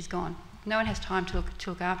dead. She's gone. No one has time to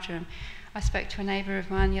look after them. I spoke to a neighbour of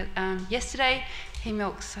mine yesterday. I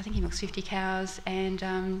think he milks 50 cows, and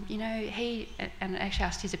he actually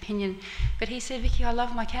asked his opinion, but he said, Vicki, I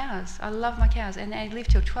love my cows, and they live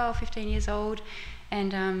till 12, 15 years old,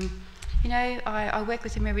 and I work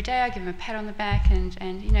with him every day. I give him a pat on the back, and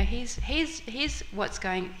here's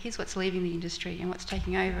what's leaving the industry, and what's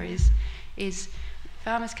taking over is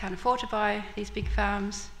farmers can't afford to buy these big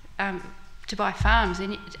farms, and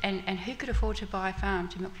who could afford to buy a farm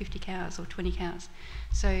to milk 50 cows or 20 cows?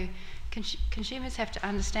 So consumers have to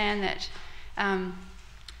understand that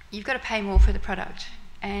you've got to pay more for the product,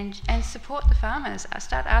 and support the farmers.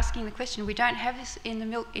 Start asking the question. We don't have this in the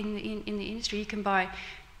milk in the industry. You can buy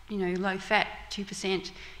low fat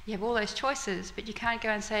 2%. You have all those choices, but you can't go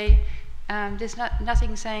and say there's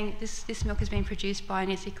nothing saying this milk has been produced by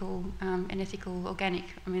an ethical organic.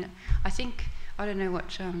 I don't know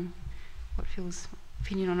what Phil's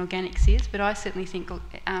opinion on organics is, but I certainly think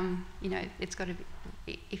it's got to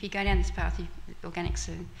be, if you go down this path, organics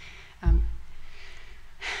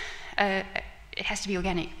it has to be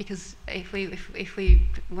organic, because if we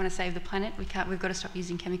want to save the planet, we've got to stop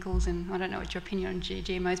using chemicals. And I don't know what your opinion on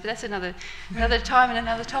GMOs, but that's another time and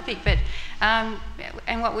another topic. But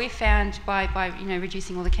and what we've found by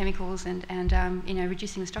reducing all the chemicals and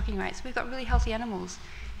reducing the stocking rates, we've got really healthy animals,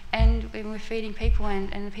 and we're feeding people,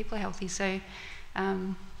 and the people are healthy. So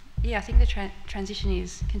I think the transition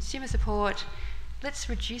is consumer support. Let's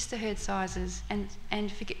reduce the herd sizes,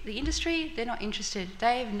 and forget the industry. They're not interested.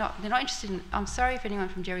 They're not interested in. I'm sorry if anyone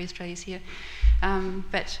from Dairy Australia is here,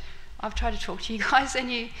 but I've tried to talk to you guys,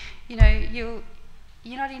 and you're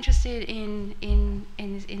not interested in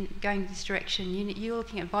going this direction. You're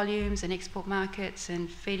looking at volumes and export markets and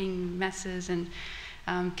feeding masses and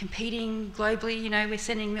competing globally. We're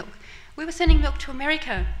sending milk. We were sending milk to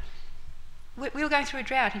America. We were going through a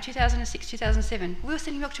drought in 2006, 2007. We were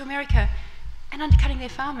sending milk to America and undercutting their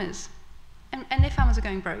farmers, and their farmers are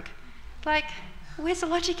going broke. Where's the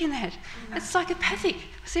logic in that? It's psychopathic.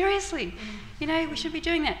 Seriously, we should be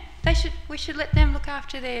doing that. We should let them look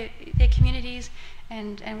after their communities,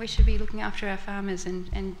 and we should be looking after our farmers.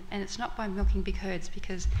 And it's not by milking big herds,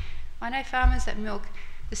 because I know farmers that milk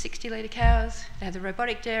the 60-litre cows. They have the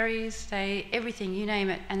robotic dairies. Everything, you name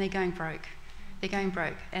it, and they're going broke. They're going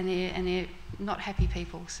broke, and they're not happy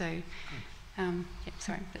people. So.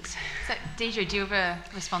 Sorry. So, Deidre, do you have a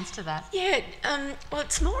response to that? Yeah, well,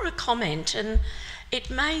 it's more a comment, and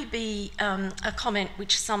it may be a comment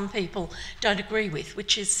which some people don't agree with,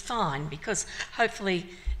 which is fine, because hopefully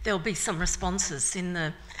there'll be some responses in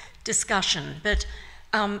the discussion. But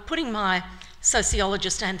putting my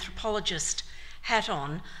sociologist, anthropologist hat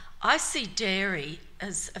on, I see dairy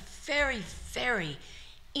as a very, very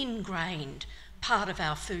ingrained part of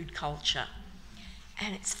our food culture.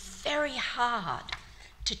 And it's very hard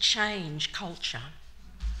to change culture,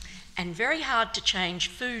 and very hard to change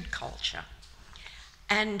food culture.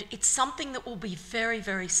 And it's something that will be very,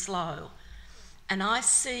 very slow. And I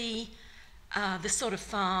see the sort of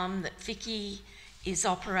farm that Vicki is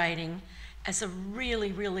operating as a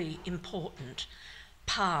really, really important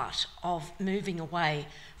part of moving away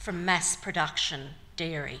from mass production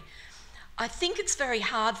dairy. I think it's very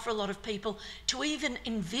hard for a lot of people to even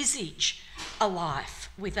envisage a life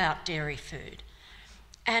without dairy food.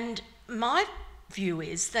 And my view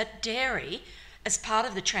is that dairy, as part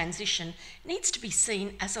of the transition, needs to be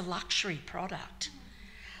seen as a luxury product.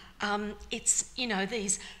 It's,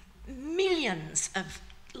 these millions of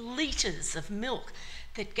litres of milk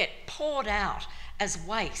that get poured out as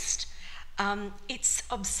waste. It's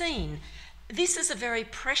obscene. This is a very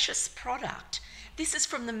precious product. This is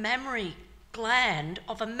from the mammary gland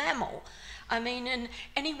of a mammal. I mean, and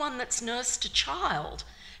anyone that's nursed a child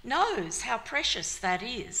knows how precious that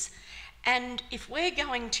is. And if we're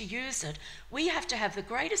going to use it, we have to have the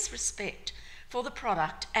greatest respect for the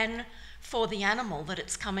product and for the animal that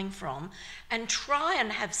it's coming from, and try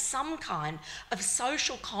and have some kind of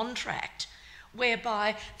social contract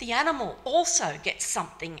whereby the animal also gets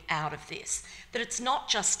something out of this, that it's not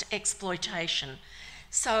just exploitation.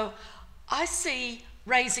 So I see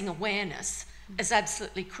raising awareness as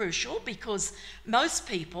absolutely crucial, because most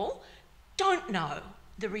people don't know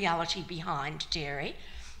the reality behind dairy,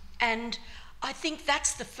 and I think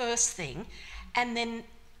that's the first thing. And then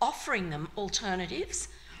offering them alternatives,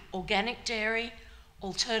 organic dairy,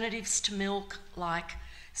 alternatives to milk like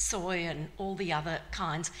soy and all the other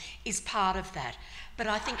kinds, is part of that. But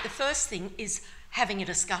I think the first thing is having a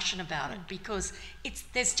discussion about it, because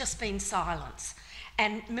there's just been silence,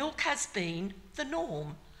 and milk has been the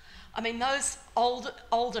norm. I mean, those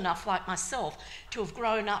old enough like myself to have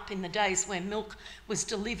grown up in the days where milk was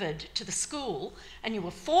delivered to the school and you were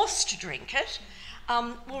forced to drink it,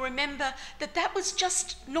 will remember that that was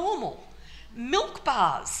just normal. Milk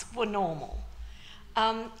bars were normal.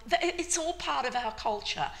 It's all part of our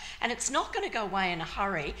culture, and it's not going to go away in a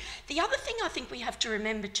hurry. The other thing I think we have to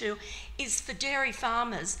remember too is, for dairy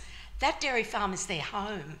farmers, that dairy farm is their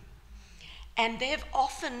home, and they've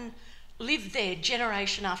often lived there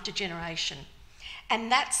generation after generation,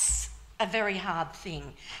 and that's a very hard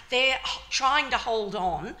thing. They're trying to hold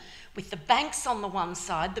on with the banks on the one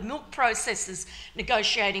side, the milk processors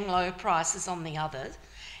negotiating low prices on the other.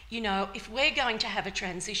 You know, if we're going to have a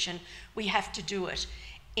transition, we have to do it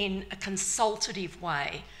in a consultative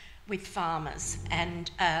way with farmers,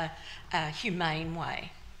 and a humane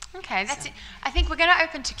way. Okay, that's it. I think we're going to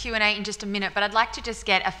open to Q&A in just a minute, but I'd like to just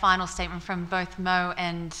get a final statement from both Mo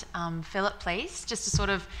and Philip, please, just to sort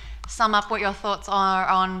of sum up what your thoughts are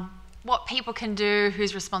on what people can do,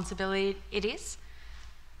 whose responsibility it is.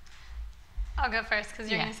 I'll go first,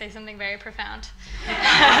 because you're going to say something very profound.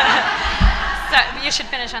 So you should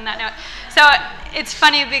finish on that note. So it's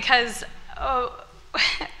funny because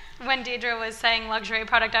when Deidre was saying luxury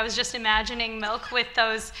product, I was just imagining milk with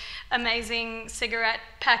those amazing cigarette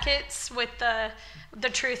packets with the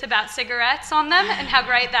truth about cigarettes on them, and how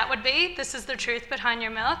great that would be. This is the truth behind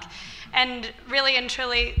your milk. And really and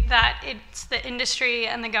truly, that it's the industry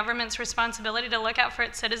and the government's responsibility to look out for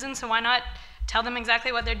its citizens, so why not tell them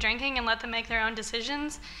exactly what they're drinking and let them make their own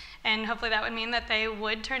decisions? And hopefully that would mean that they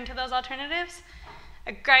would turn to those alternatives.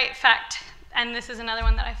 A great fact, and this is another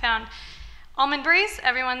one that I found, Almond Breeze,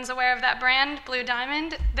 everyone's aware of that brand, Blue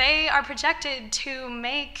Diamond. They are projected to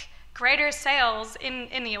make greater sales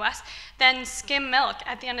in the US than skim milk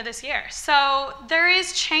at the end of this year. So there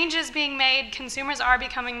is changes being made. Consumers are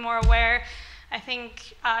becoming more aware. I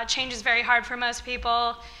think change is very hard for most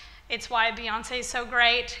people. It's why Beyonce is so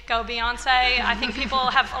great. Go Beyonce. I think people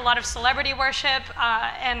have a lot of celebrity worship,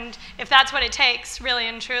 and if that's what it takes, really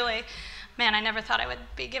and truly, man, I never thought I would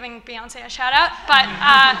be giving Beyonce a shout out, but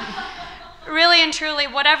really and truly,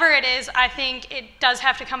 whatever it is, I think it does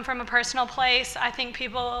have to come from a personal place. I think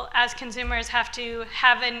people, as consumers, have to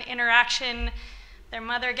have an interaction. Their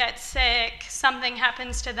mother gets sick, something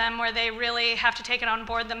happens to them where they really have to take it on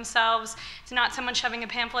board themselves. It's not someone shoving a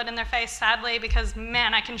pamphlet in their face, sadly, because,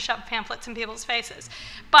 man, I can shove pamphlets in people's faces.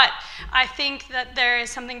 But I think that there is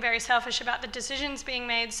something very selfish about the decisions being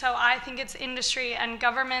made, so I think it's industry and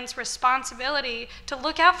government's responsibility to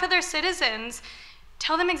look out for their citizens,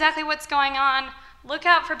 tell them exactly what's going on, look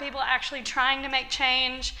out for people actually trying to make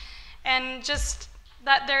change, and just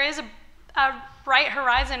that there is a bright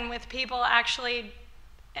horizon with people actually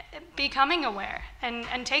becoming aware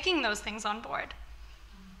and taking those things on board.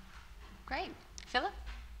 Great. Philip?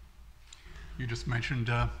 You just mentioned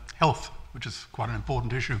health, which is quite an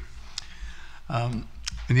important issue. In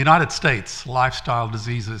the United States, lifestyle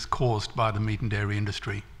diseases caused by the meat and dairy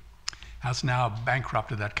industry has now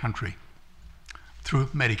bankrupted that country through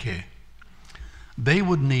Medicare. They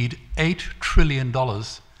would need $8 trillion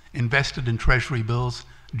invested in treasury bills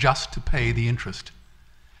just to pay the interest,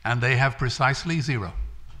 and they have precisely zero.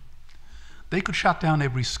 They could shut down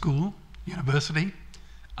every school, university,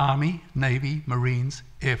 Army, Navy, Marines,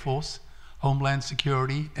 Air Force, Homeland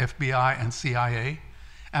Security, FBI, and CIA,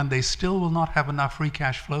 and they still will not have enough free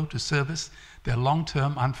cash flow to service their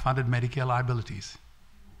long-term unfunded Medicare liabilities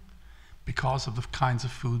because of the kinds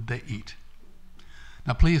of food they eat.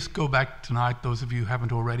 Now please go back tonight, those of you who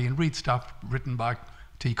haven't already, and read stuff written by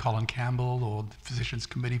T. Colin Campbell or the Physicians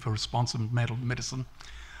Committee for Responsible Medicine.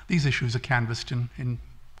 These issues are canvassed in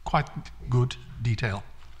quite good detail.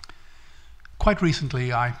 Quite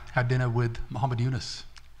recently, I had dinner with Muhammad Yunus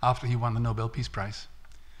after he won the Nobel Peace Prize.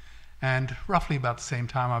 And roughly about the same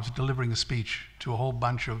time, I was delivering a speech to a whole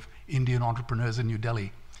bunch of Indian entrepreneurs in New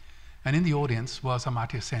Delhi. And in the audience was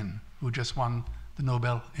Amartya Sen, who just won the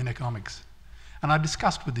Nobel in economics. And I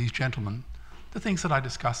discussed with these gentlemen the things that I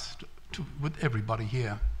discussed with everybody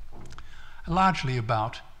here, largely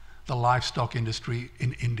about the livestock industry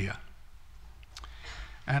in India.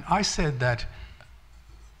 And I said that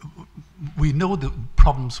we know the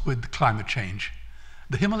problems with climate change.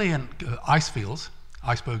 The Himalayan icebergs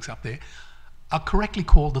up there, are correctly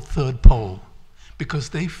called the third pole because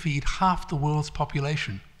they feed half the world's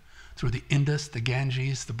population through the Indus, the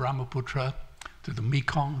Ganges, the Brahmaputra, through the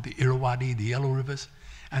Mekong, the Irrawaddy, the Yellow Rivers,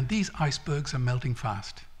 and these icebergs are melting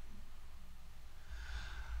fast.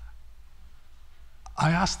 I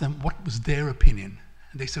asked them what was their opinion,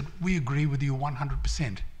 and they said, we agree with you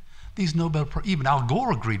 100%. These even Al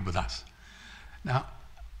Gore agreed with us. Now,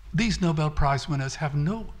 these Nobel Prize winners have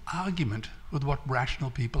no argument with what rational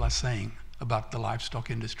people are saying about the livestock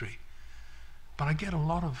industry. But I get a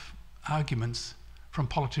lot of arguments from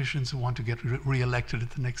politicians who want to get re-elected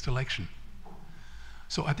at the next election.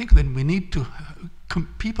 So I think that we need to,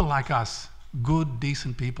 people like us, good,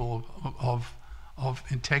 decent people of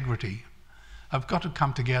integrity, have got to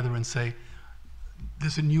come together and say,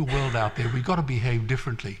 there's a new world out there, we've got to behave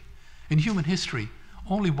differently. In human history,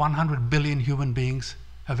 only 100 billion human beings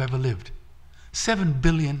have ever lived. 7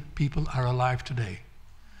 billion people are alive today.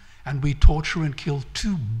 And we torture and kill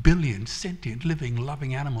 2 billion sentient, living,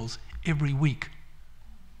 loving animals every week.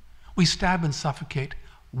 We stab and suffocate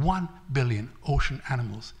 1 billion ocean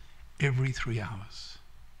animals every 3 hours.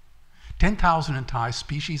 10,000 entire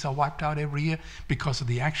species are wiped out every year because of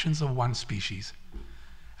the actions of one species.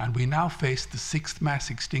 And we now face the 6th mass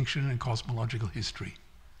extinction in cosmological history.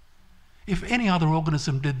 If any other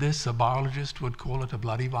organism did this, a biologist would call it a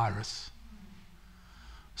bloody virus.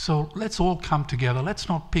 So let's all come together. Let's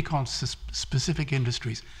not pick on specific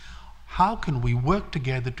industries. How can we work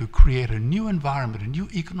together to create a new environment, a new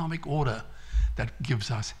economic order that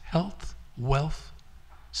gives us health, wealth,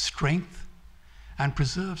 strength, and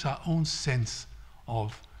preserves our own sense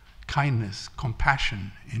of kindness,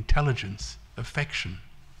 compassion, intelligence, affection?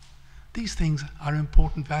 These things are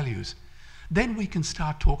important values. Then we can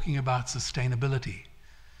start talking about sustainability,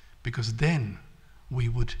 because then we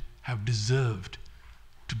would have deserved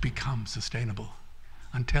to become sustainable.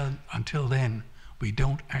 Until then, we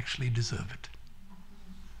don't actually deserve it.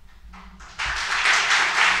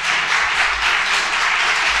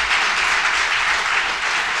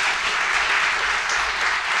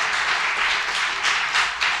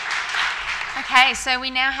 Okay, so we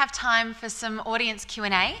now have time for some audience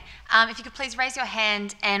Q&A. If you could please raise your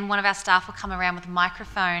hand and one of our staff will come around with a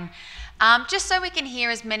microphone. Just so we can hear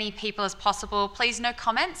as many people as possible, please no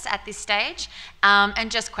comments at this stage and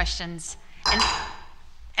just questions.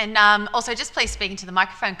 And also just please speak into the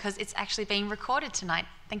microphone because it's actually being recorded tonight.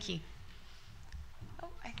 Thank you. Oh,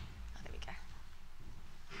 there we go.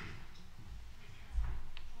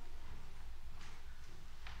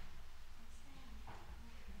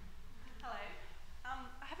 Hello.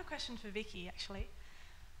 I have a question for Vicki, actually.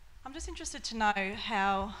 I'm just interested to know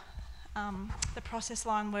how the process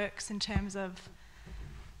line works in terms of,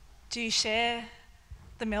 do you share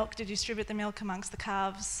the milk, do you distribute the milk amongst the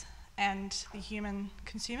calves and the human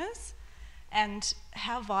consumers? And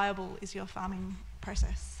how viable is your farming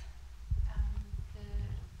process?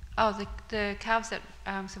 The calves that,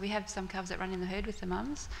 so we have some calves that run in the herd with the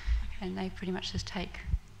mums, and they pretty much just take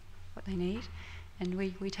what they need, and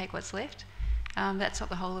we take what's left. That's not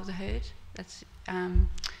the whole of the herd. That's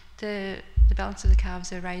the balance of the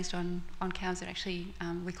calves are raised on cows that actually,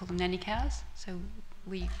 we call them nanny cows. So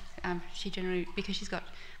she generally, because she's got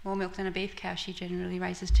more milk than a beef cow, she generally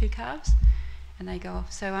raises 2 calves, and they go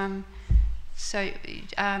off. So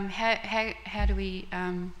how do we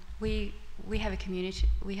have a community?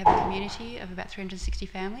 We have a community of about 360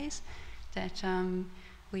 families that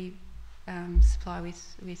we supply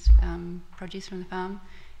with produce from the farm,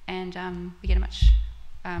 and we get a much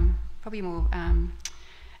probably more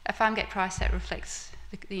a farm gate price that reflects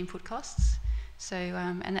the input costs. So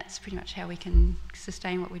and that's pretty much how we can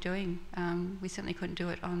sustain what we're doing. We certainly couldn't do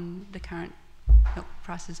it on the current milk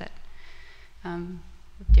prices that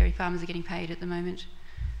dairy farmers are getting paid at the moment.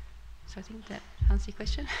 So I think that answers your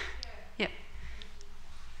question. Yeah. Yep.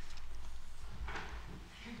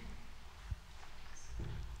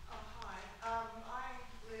 Hi, I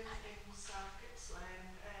live in South Gippsland,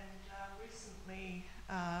 and recently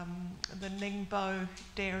the Ningbo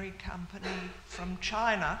Dairy Company from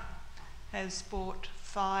China has bought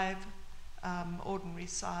 5 ordinary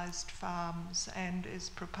sized farms and is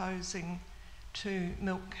proposing to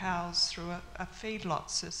milk cows through a feedlot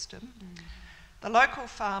system. The local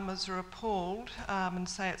farmers are appalled and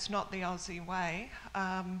say it's not the Aussie way.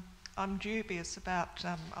 I'm dubious about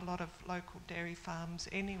a lot of local dairy farms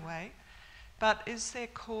anyway, but is there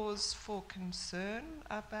cause for concern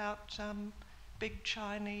about big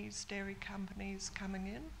Chinese dairy companies coming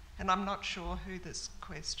in? And I'm not sure who this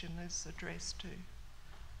question is addressed to.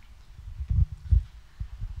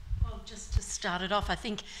 Well, just to start it off, I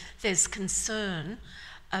think there's concern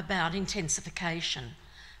about intensification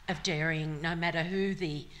of dairying, no matter who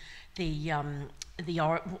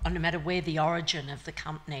no matter where the origin of the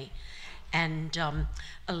company. And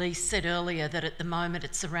Elise said earlier that at the moment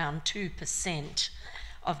it's around 2%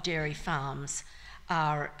 of dairy farms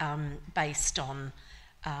are based on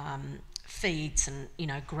feeds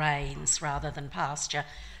and grains rather than pasture.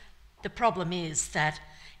 The problem is that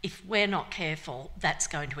if we're not careful, that's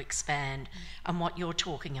going to expand, and what you're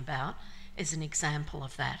talking about is an example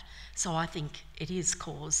of that. So I think it is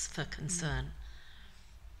cause for concern.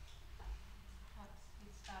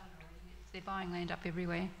 They're buying land up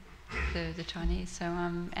everywhere, the Chinese. So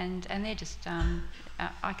and they're just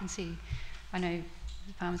I can see, I know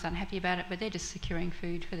the farmers aren't happy about it, but they're just securing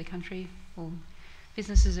food for the country. Or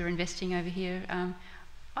businesses are investing over here.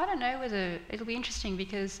 I don't know whether it'll be interesting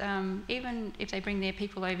because even if they bring their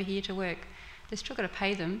people over here to work, they've still got to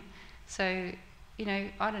pay them. So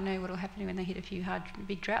I don't know what will happen when they hit a few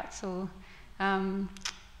big droughts, or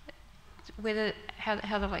whether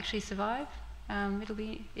how they'll actually survive. It'll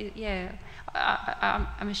be, yeah.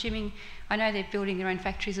 I'm assuming, I know they're building their own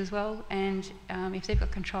factories as well, and if they've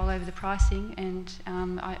got control over the pricing, and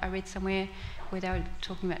I read somewhere where they were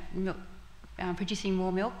talking about milk, producing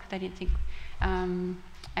more milk, they didn't think,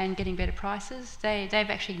 and getting better prices. They've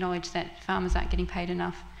actually acknowledged that farmers aren't getting paid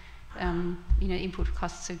enough. Input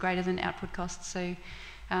costs are greater than output costs. So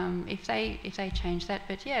if they change that,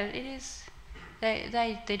 but yeah, it is.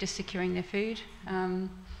 They're just securing their food.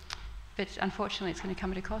 But unfortunately, it's going to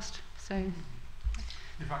come at a cost. So,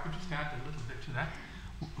 if I could just add a little bit to that,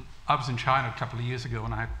 I was in China a couple of years ago,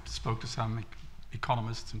 and I spoke to some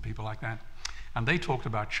economists and people like that, and they talked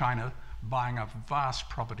about China buying up vast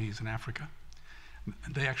properties in Africa.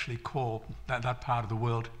 They actually call that part of the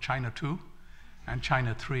world China 2, and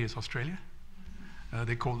China 3 is Australia.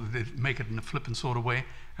 They make it in a flippant sort of way.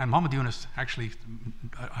 And Mohammed Yunus actually,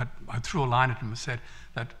 I threw a line at him and said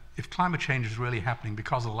that if climate change is really happening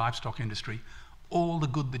because of the livestock industry, all the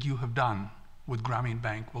good that you have done with Grameen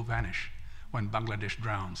Bank will vanish when Bangladesh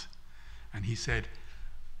drowns. And he said,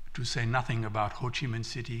 to say nothing about Ho Chi Minh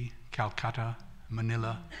City, Calcutta,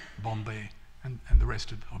 Manila, Bombay, and the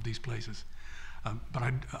rest of these places. But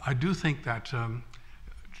I do think that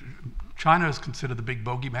China is considered the big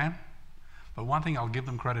bogeyman. But one thing I'll give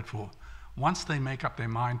them credit for, once they make up their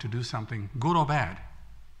mind to do something, good or bad,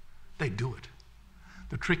 they do it.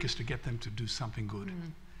 The trick is to get them to do something good.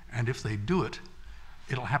 And if they do it,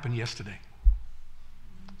 it'll happen yesterday.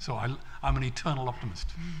 So I'm an eternal optimist.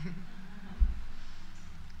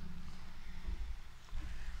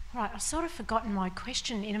 Right, I've sort of forgotten my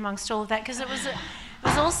question in amongst all of that, because it was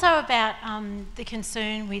also about the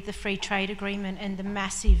concern with the free trade agreement and the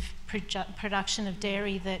massive production of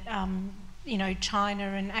dairy that China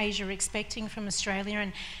and Asia are expecting from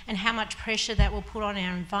Australia, and how much pressure that will put on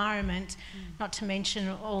our environment, not to mention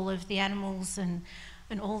all of the animals and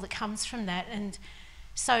all that comes from that. And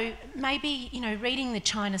so maybe, reading the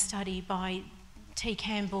China study by T.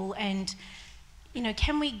 Campbell, and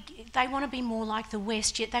they want to be more like the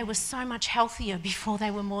West, yet they were so much healthier before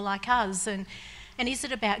they were more like us. And is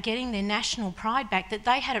it about getting their national pride back, that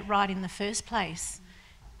they had it right in the first place?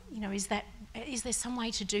 Is there some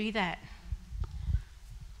way to do that?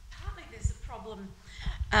 Partly there's a problem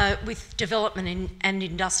with development and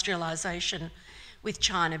industrialisation with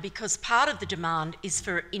China, because part of the demand is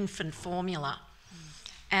for infant formula.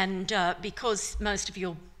 And because most of you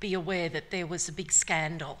will be aware that there was a big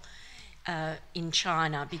scandal in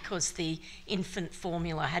China because the infant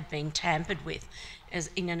formula had been tampered with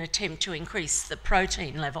in an attempt to increase the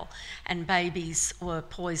protein level, and babies were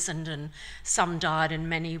poisoned and some died and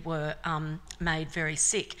many were made very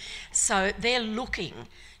sick. So they're looking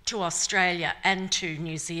to Australia and to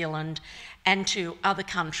New Zealand and to other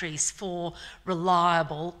countries for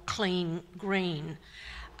reliable, clean, green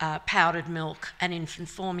powdered milk and infant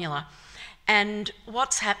formula. And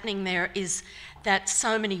what's happening there is that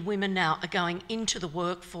so many women now are going into the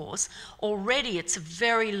workforce. Already it's a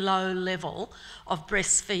very low level of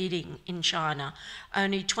breastfeeding in China.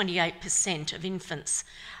 Only 28% of infants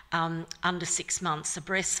under 6 months are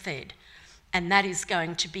breastfed. And that is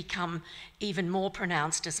going to become even more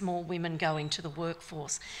pronounced as more women go into the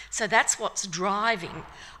workforce. So that's what's driving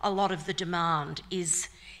a lot of the demand, is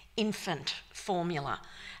infant formula.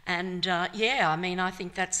 And I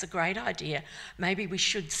think that's a great idea. Maybe we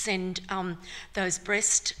should send those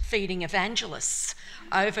breastfeeding evangelists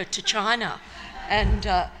over to China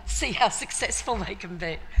and see how successful they can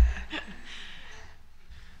be.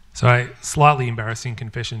 So, a slightly embarrassing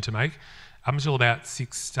confession to make. Up until about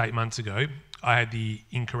 6 to 8 months ago, I had the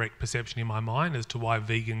incorrect perception in my mind as to why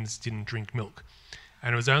vegans didn't drink milk.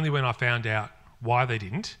 And it was only when I found out why they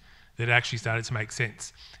didn't that it actually started to make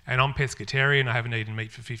sense. And I'm pescatarian, I haven't eaten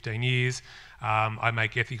meat for 15 years. I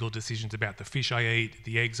make ethical decisions about the fish I eat,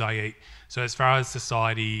 the eggs I eat. So as far as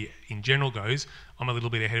society in general goes, I'm a little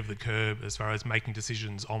bit ahead of the curve as far as making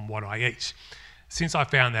decisions on what I eat. Since I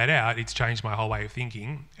found that out, it's changed my whole way of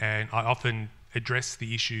thinking, and I often address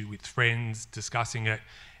the issue with friends, discussing it,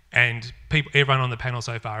 and everyone on the panel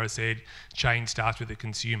so far has said change starts with the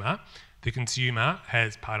consumer. The consumer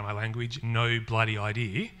has, pardon my language, no bloody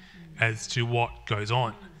idea as to what goes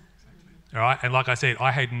on. All right, and like I said,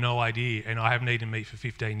 I had no idea, and I haven't eaten meat for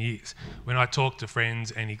 15 years. When I talk to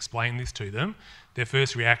friends and explain this to them, their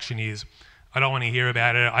first reaction is, I don't want to hear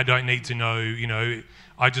about it, I don't need to know,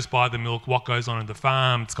 I just buy the milk, what goes on at the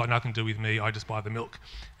farm, it's got nothing to do with me, I just buy the milk.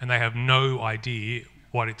 And they have no idea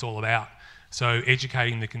what it's all about. So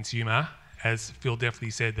educating the consumer, as Phil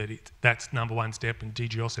definitely said, that's number one step, and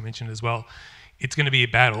Deidre also mentioned as well, it's going to be a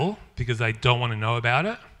battle because they don't want to know about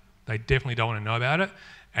it. They definitely don't want to know about it,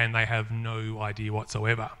 and they have no idea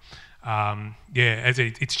whatsoever.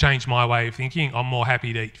 It's changed my way of thinking. I'm more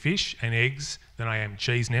happy to eat fish and eggs than I am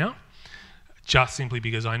cheese now, just simply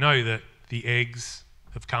because I know that the eggs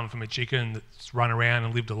have come from a chicken that's run around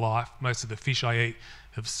and lived a life. Most of the fish I eat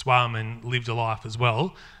have swum and lived a life as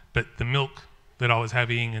well, but the milk that I was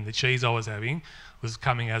having and the cheese I was having was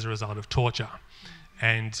coming as a result of torture.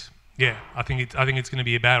 And I think it's going to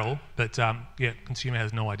be a battle, but consumer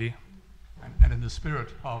has no idea. And in the spirit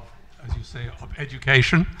of, as you say, of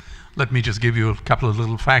education, let me just give you a couple of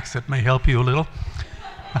little facts that may help you a little,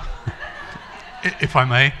 if I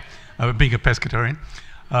may, being a pescatarian.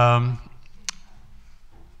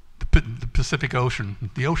 The Pacific Ocean,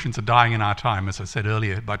 the oceans are dying in our time, as I said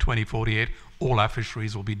earlier. By 2048, all our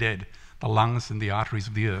fisheries will be dead, the lungs and the arteries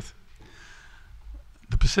of the earth.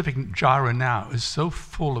 The Pacific gyre now is so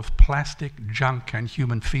full of plastic, junk and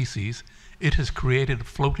human feces, it has created a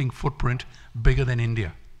floating footprint bigger than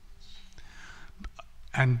India.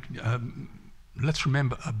 And let's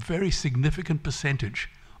remember, a very significant percentage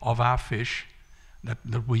of our fish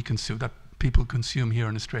that we consume, that people consume here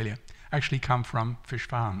in Australia, actually come from fish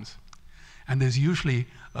farms. And there's usually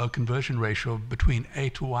a conversion ratio of between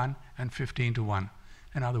 8-to-1 and 15-to-1.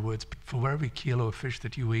 In other words, for every kilo of fish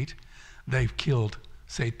that you eat, they've killed,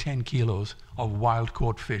 say, 10 kilos of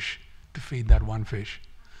wild-caught fish to feed that one fish.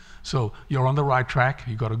 So you're on the right track,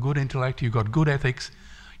 you've got a good intellect, you've got good ethics,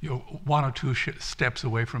 you're 1 or 2 steps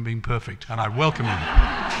away from being perfect, and I welcome you.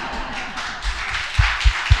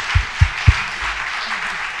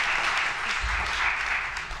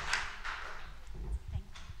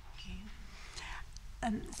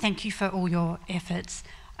 Thank you for all your efforts.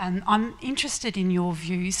 I'm interested in your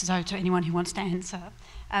views, so to anyone who wants to answer,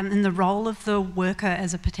 in the role of the worker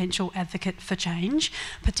as a potential advocate for change,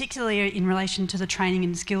 particularly in relation to the training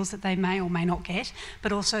and skills that they may or may not get,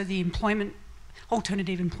 but also the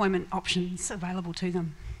alternative employment options available to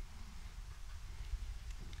them.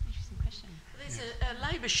 Interesting question. There's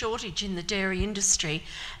a labour shortage in the dairy industry,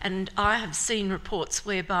 and I have seen reports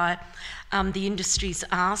whereby the industry's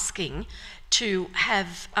asking to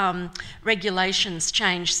have regulations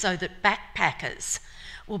changed so that backpackers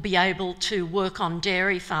will be able to work on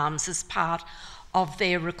dairy farms as part of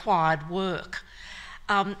their required work.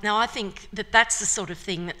 Now, I think that that's the sort of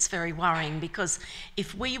thing that's very worrying, because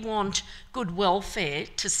if we want good welfare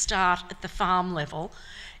to start at the farm level,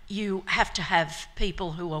 you have to have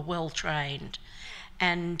people who are well trained,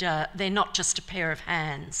 and they're not just a pair of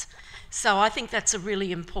hands. So I think that's a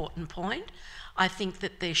really important point. I think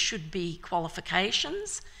that there should be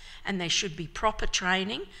qualifications and there should be proper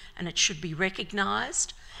training, and it should be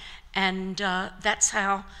recognised, and that's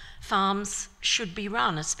how farms should be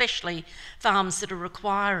run, especially farms that are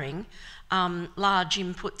requiring large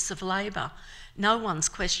inputs of labour. No one's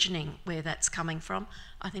questioning where that's coming from.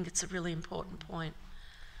 I think it's a really important point.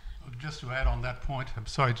 Just to add on that point, I'm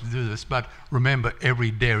sorry to do this, but remember,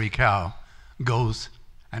 every dairy cow goes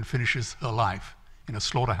and finishes her life in a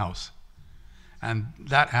slaughterhouse. And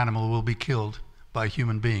that animal will be killed by a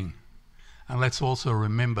human being. And let's also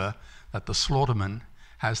remember that the slaughterman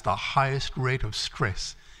has the highest rate of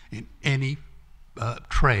stress in any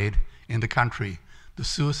trade in the country. The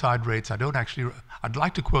suicide rates, I'd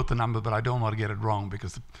like to quote the number, but I don't want to get it wrong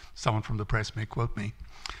because someone from the press may quote me.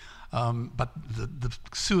 But the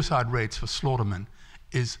suicide rates for slaughtermen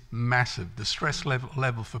is massive. The stress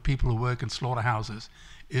level for people who work in slaughterhouses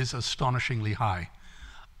is astonishingly high.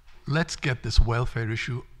 Let's get this welfare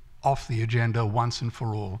issue off the agenda once and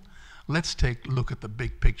for all. Let's take a look at the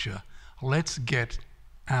big picture. Let's get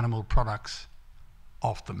animal products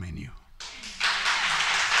off the menu.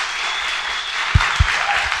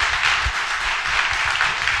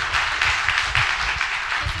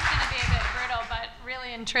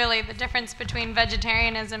 And truly, the difference between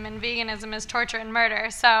vegetarianism and veganism is torture and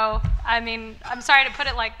murder. So, I mean, I'm sorry to put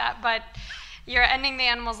it like that, but you're ending the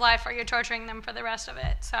animal's life or you're torturing them for the rest of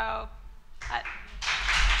it. So,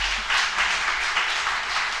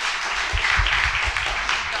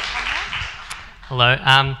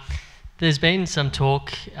 Hello. There's been some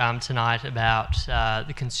talk tonight about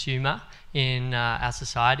the consumer in our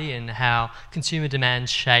society and how consumer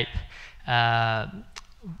demands shape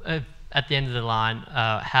at the end of the line,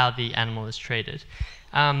 how the animal is treated.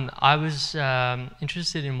 I was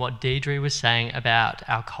interested in what Deidre was saying about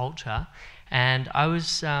our culture, and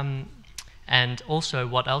and also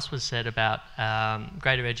what else was said about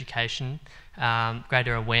greater education,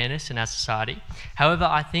 greater awareness in our society. However,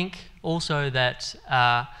 I think also that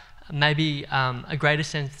maybe a greater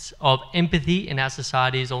sense of empathy in our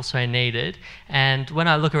society is also needed. And when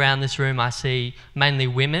I look around this room, I see mainly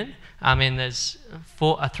women. I mean, there's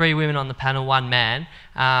 3 women on the panel, 1 man.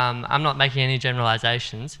 I'm not making any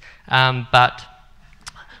generalisations, but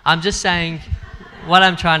I'm just saying, what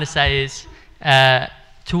I'm trying to say is,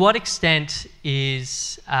 to what extent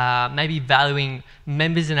is maybe valuing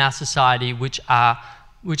members in our society which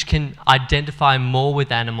can identify more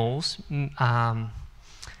with animals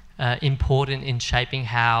important in shaping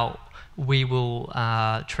how we will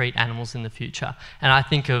treat animals in the future. And I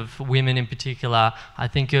think of women in particular. I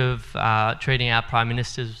think of treating our prime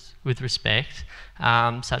ministers with respect,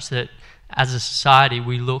 such that as a society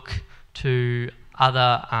we look to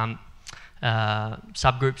other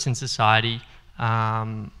subgroups in society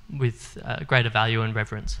with greater value and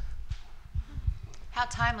reverence. How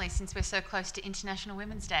timely, since we're so close to International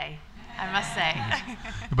Women's Day, I must say.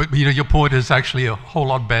 But you know, your point is actually a whole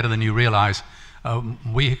lot better than you realise.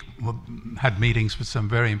 We had meetings with some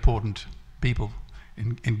very important people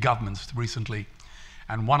in governments recently,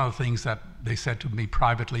 and one of the things that they said to me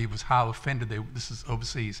privately was how offended this is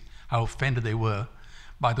overseas, how offended they were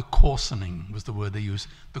by the coarsening, was the word they used,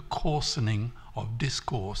 the coarsening of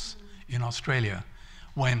discourse in Australia,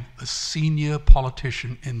 when a senior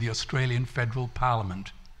politician in the Australian Federal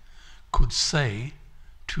Parliament could say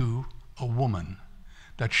to a woman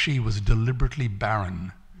that she was deliberately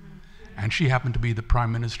barren, and she happened to be the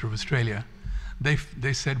Prime Minister of Australia.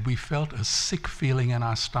 They said we felt a sick feeling in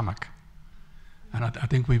our stomach. And I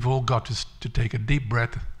think we've all got to take a deep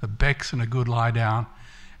breath, a Bex and a good lie down,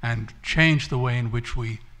 and change the way in which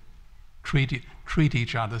we treat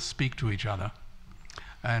each other, speak to each other,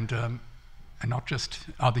 and not just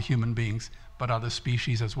other human beings, but other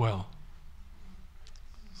species as well.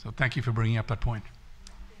 So thank you for bringing up that point.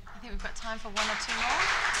 I think we've got time for 1 or 2 more.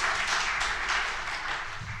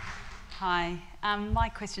 Hi, my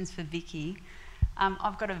question's for Vicki.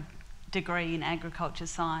 I've got a degree in agriculture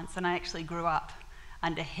science, and I actually grew up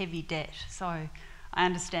under heavy debt, so I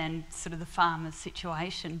understand sort of the farmer's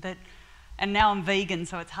situation, and now I'm vegan,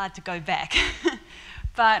 so it's hard to go back.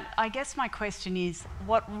 But I guess my question is,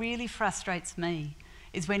 what really frustrates me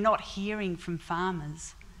is we're not hearing from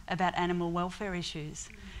farmers about animal welfare issues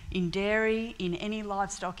in dairy, in any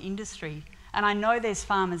livestock industry. And I know there's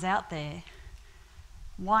farmers out there.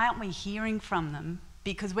 Why aren't we hearing from them?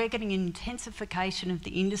 Because we're getting an intensification of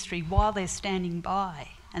the industry while they're standing by.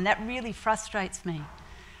 And that really frustrates me.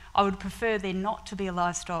 I would prefer there not to be a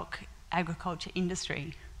livestock agriculture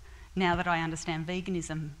industry now that I understand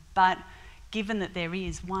veganism. But given that there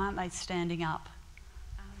is, why aren't they standing up?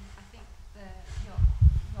 I think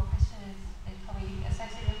your question is probably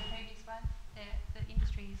associated with the previous one. The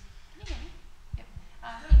industry is... Can you hear me? Yep.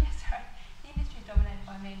 The industry is dominated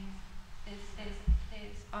by men.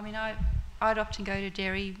 I mean, I'd often go to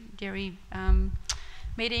dairy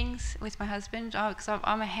meetings with my husband because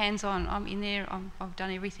I'm a hands-on. I'm in there. I've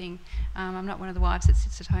done everything. I'm not one of the wives that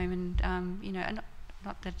sits at home and you know. And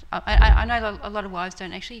not that I know a lot of wives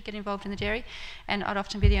don't actually get involved in the dairy, and I'd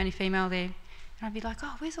often be the only female there, and I'd be like,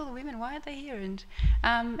 oh, where's all the women? Why aren't they here? And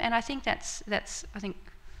I think that's I think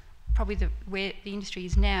probably where the industry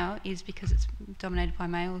is now is because it's dominated by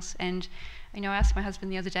males. And you know, I asked my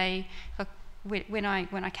husband the other day, like, when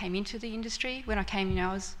I came into the industry, when I came,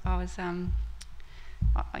 I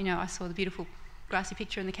saw the beautiful grassy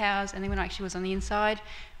picture and the cows, and then when I actually was on the inside,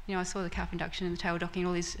 I saw the calf induction and the tail docking,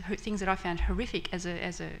 all these things that I found horrific as a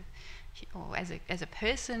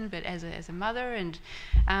person, but as a mother, and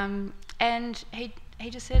he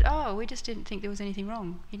just said, oh, we just didn't think there was anything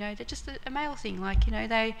wrong. They're just a male thing. Like,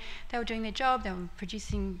 they were doing their job, they were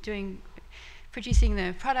producing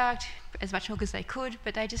the product as much milk as they could,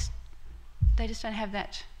 but they just don't have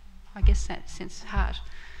that, I guess, that sense of heart.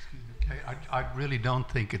 Okay, I really don't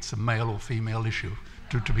think it's a male or female issue,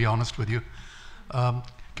 to be honest with you.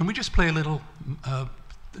 Can we just play a little a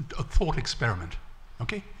thought experiment,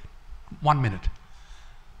 okay? 1 minute.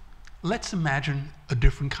 Let's imagine a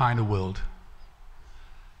different kind of world.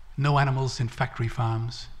 No animals in factory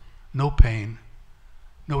farms, no pain,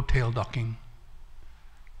 no tail docking,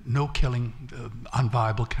 no killing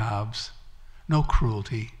unviable calves, no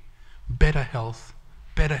cruelty, better health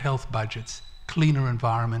budgets, cleaner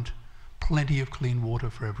environment, plenty of clean water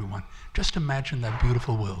for everyone. Just imagine that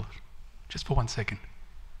beautiful world, just for 1 second.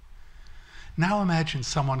 Now imagine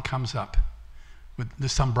someone comes up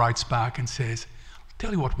with some bright spark and says,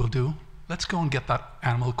 tell you what we'll do, let's go and get that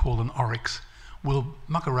animal called an oryx. We'll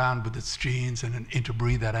muck around with its genes and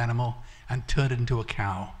interbreed that animal and turn it into a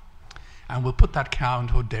cow. And we'll put that cow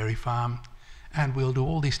into a dairy farm and we'll do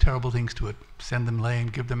all these terrible things to it. Send them lame,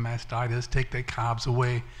 give them mastitis, take their calves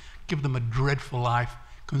away, give them a dreadful life,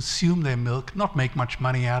 consume their milk, not make much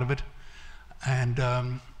money out of it,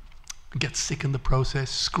 and get sick in the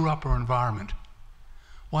process, screw up our environment.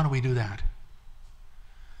 Why don't we do that?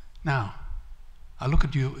 Now, I look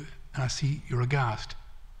at you and I see you're aghast.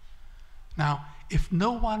 Now, if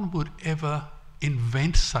no one would ever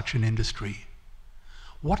invent such an industry,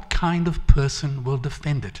 what kind of person will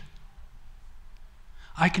defend it?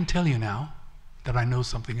 I can tell you now that I know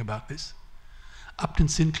something about this. Upton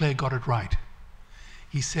Sinclair got it right.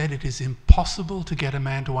 He said it is impossible to get a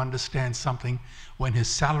man to understand something when his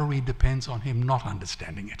salary depends on him not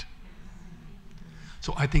understanding it.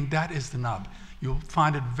 So I think that is the nub. You'll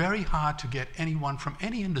find it very hard to get anyone from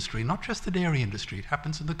any industry, not just the dairy industry. It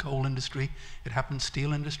happens in the coal industry, it happens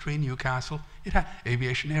steel industry in Newcastle,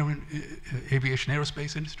 aviation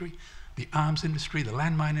aerospace industry, the arms industry, the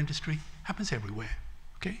landmine industry, happens everywhere.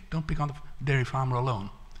 Okay? Don't pick on the dairy farmer alone.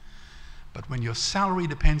 But when your salary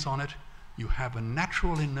depends on it, you have a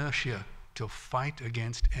natural inertia to fight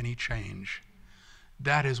against any change.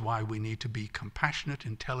 That is why we need to be compassionate,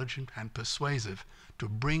 intelligent, and persuasive to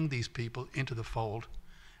bring these people into the fold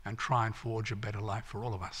and try and forge a better life for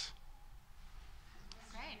all of us.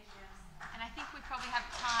 Great. And I think we probably have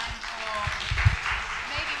time for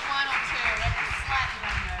maybe one or two. That's slightly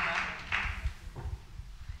running over.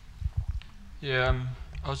 Yeah,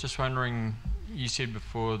 I was just wondering, you said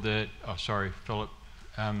before that, oh sorry, Philip,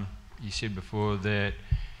 you said before that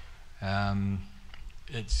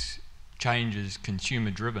it's change is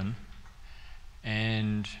consumer driven,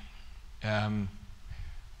 and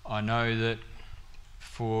I know that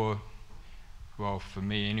for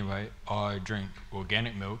me anyway, I drink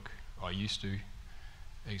organic milk. I used to,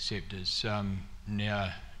 except it's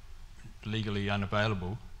now legally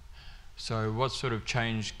unavailable. So what sort of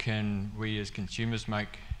change can we as consumers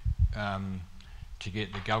make to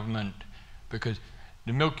get the government, because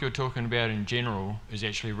the milk you're talking about in general is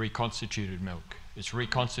actually reconstituted milk. It's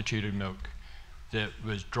reconstituted milk that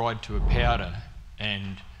was dried to a powder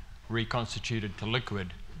and reconstituted to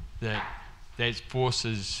liquid, that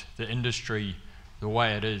forces the industry the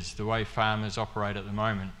way it is, the way farmers operate at the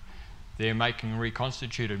moment. They're making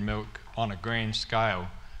reconstituted milk on a grand scale.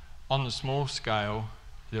 On the small scale,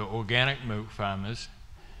 the organic milk farmers,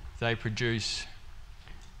 they produce,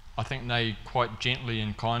 I think they quite gently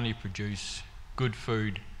and kindly produce good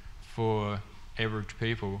food for average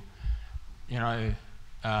people. You know,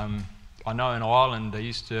 I know in Ireland they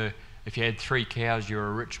used to, if you had 3 cows, you're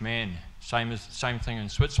a rich man. Same thing in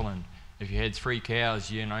Switzerland. If you had 3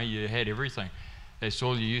 cows, you know, you had everything. That's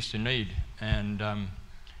all you used to need. And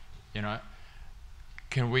you know,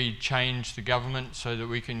 can we change the government so that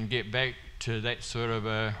we can get back to that sort of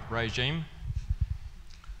a regime?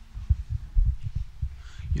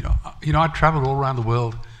 You know, I travel all around the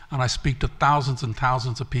world and I speak to thousands and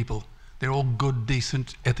thousands of people. They're all good,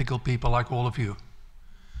 decent, ethical people like all of you.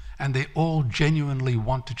 And they all genuinely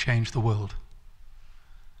want to change the world,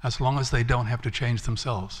 as long as they don't have to change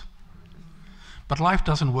themselves. But life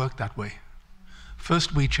doesn't work that way.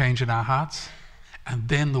 First we change in our hearts, and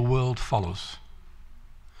then the world follows.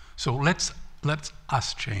 So let's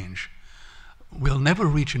us change. We'll never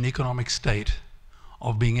reach an economic state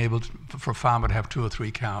of being able to, for a farmer to have 2 or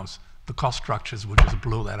 3 cows. the cost structures would just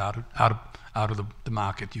blow that out of the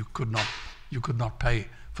market. You could not pay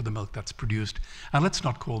for the milk that's produced. And let's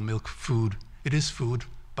not call milk food. It is food,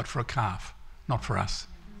 but for a calf, not for us.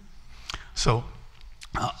 So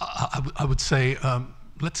I would say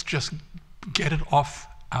let's just get it off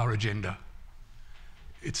our agenda.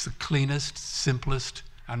 It's the cleanest, simplest,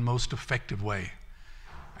 and most effective way.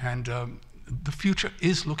 And the future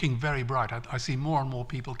is looking very bright. I see more and more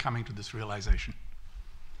people coming to this realization.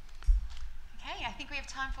 Okay, I think we have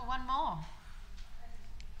time for one more.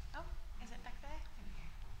 Oh, is it back there?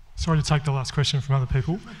 Sorry to take the last question from other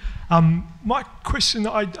people. My question,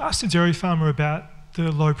 I asked a dairy farmer about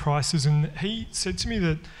the low prices, and he said to me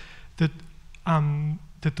that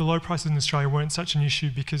the low prices in Australia weren't such an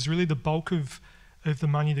issue because really the bulk of the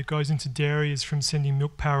money that goes into dairy is from sending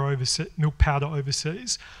milk powder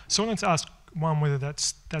overseas. So I wanted to ask, one, whether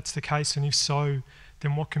that's the case, and if so,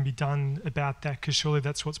 then what can be done about that? Because surely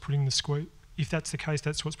that's what's putting the squeeze. If that's the case,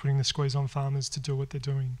 that's what's putting the squeeze on farmers to do what they're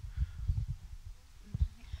doing.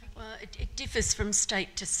 Well, it differs from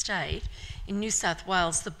state to state. In New South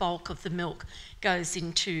Wales, the bulk of the milk goes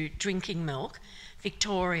into drinking milk.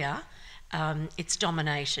 Victoria, it's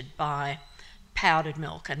dominated by powdered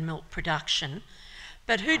milk and milk production.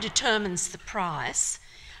 But who determines the price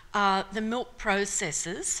are the milk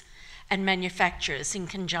processors and manufacturers in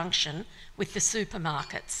conjunction with the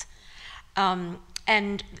supermarkets.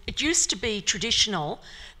 And it used to be traditional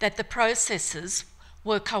that the processors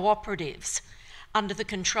were cooperatives under the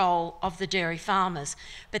control of the dairy farmers,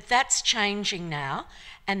 but that's changing now,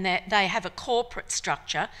 and they have a corporate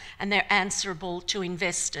structure and they're answerable to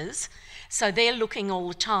investors. So they're looking all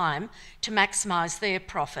the time to maximise their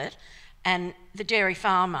profit, and the dairy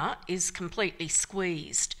farmer is completely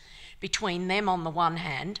squeezed between them on the one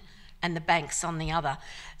hand and the banks on the other.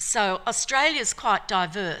 So Australia's quite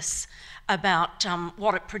diverse about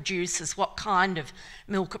what it produces, what kind of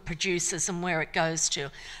milk it produces and where it goes to.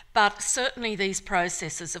 But certainly these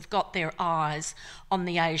processors have got their eyes on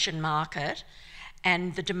the Asian market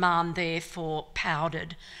and the demand there for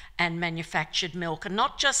powdered and manufactured milk, and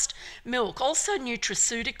not just milk, also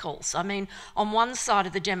nutraceuticals. I mean, on one side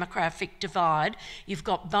of the demographic divide, you've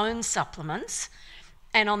got bone supplements,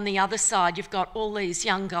 and on the other side, you've got all these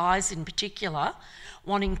young guys in particular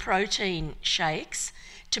wanting protein shakes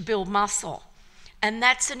to build muscle. And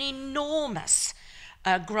that's an enormous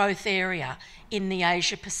growth area in the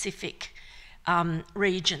Asia-Pacific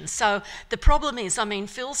region. So the problem is, I mean,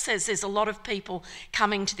 Phil says there's a lot of people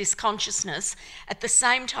coming to this consciousness. At the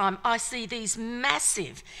same time, I see these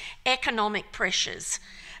massive economic pressures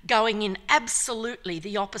going in absolutely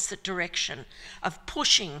the opposite direction of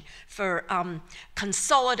pushing for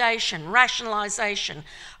consolidation, rationalisation,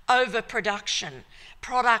 overproduction,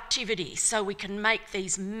 productivity, so we can make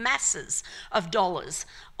these masses of dollars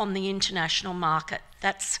on the international market.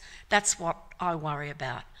 That's what I worry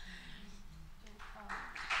about.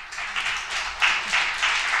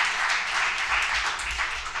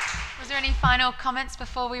 Was there any final comments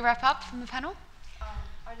before we wrap up from the panel?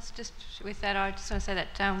 Just with that, I just want to say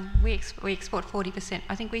that we export 40%.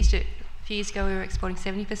 I think we used to, a few years ago, we were exporting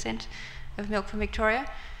 70% of milk from Victoria.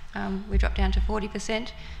 We dropped down to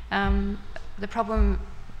 40%. The problem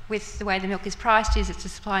with the way the milk is priced is it's a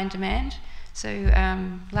supply and demand. So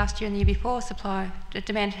last year and the year before, supply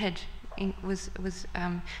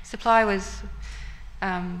was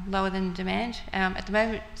lower than demand. At the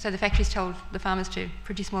moment, so the factories told the farmers to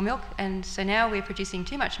produce more milk, and so now we're producing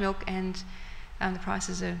too much milk, and the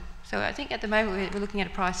prices are. So I think at the moment we're looking at a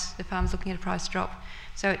price. The farmers looking at a price drop.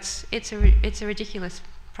 So it's a ridiculous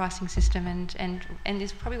pricing system, and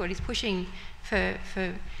is probably what is pushing for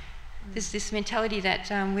this mentality that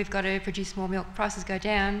we've got to produce more milk. Prices go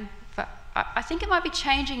down. But I think it might be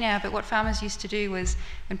changing now. But what farmers used to do was,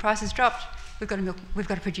 when prices dropped, we've got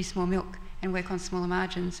to produce more milk and work on smaller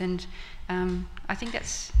margins. And I think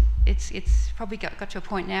it's probably got to a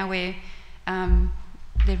point now where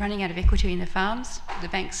they're running out of equity in the farms. The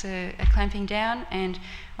banks are clamping down. And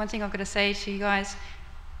one thing I've got to say to you guys,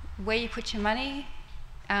 where you put your money,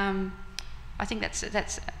 I think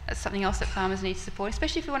that's something else that farmers need to support,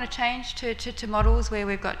 especially if we want to change to models where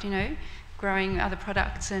we've got, growing other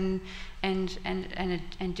products and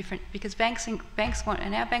different, because banks want,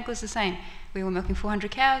 and our bank was the same. We were milking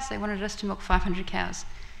 400 cows, they wanted us to milk 500 cows.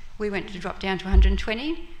 We went to drop down to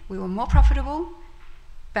 120, we were more profitable,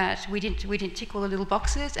 but we didn't tick all the little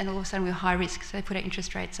boxes, and all of a sudden we were high risk, so they put our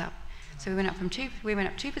interest rates up. So we went up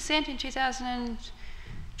 2% in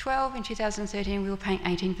 2012, in 2013 we were paying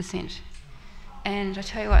 18%. And I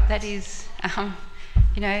tell you what, that is,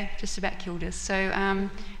 just about killed us. So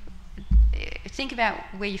think about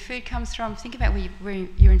where your food comes from. Think about where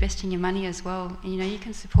you're investing your money as well. You know, you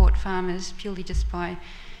can support farmers purely just by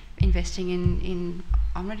investing in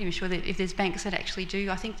I'm not even sure that if there's banks that actually do.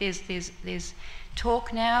 I think there's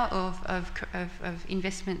talk now of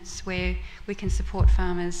investments where we can support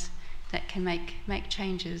farmers that can make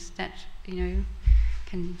changes that, you know,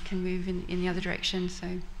 can move in the other direction.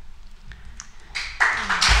 So.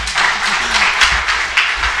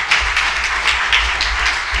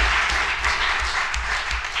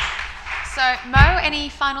 So, Mo, any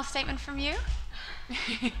final statement from you?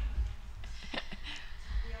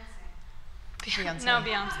 Beyonce. No,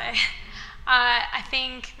 Beyonce. I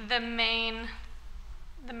think the main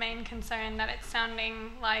concern that it's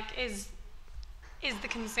sounding like is the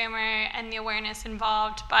consumer and the awareness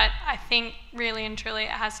involved. But I think really and truly it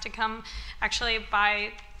has to come actually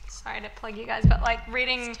by, sorry to plug you guys, but like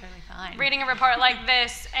reading a report like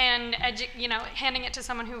this and handing it to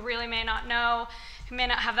someone who really may not know, who may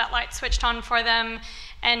not have that light switched on for them,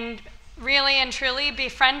 and really and truly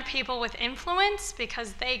befriend people with influence,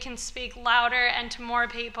 because they can speak louder and to more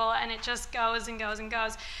people, and it just goes and goes and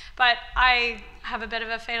goes. But I have a bit of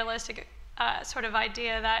a fatalistic sort of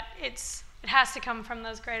idea that it has to come from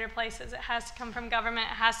those greater places. It has to come from government.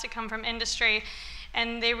 It has to come from industry,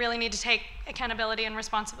 and they really need to take accountability and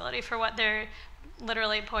responsibility for what they're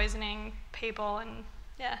literally poisoning people. And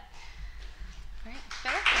yeah. Great.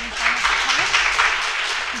 Philip, any final comments?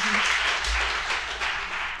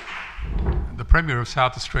 The Premier of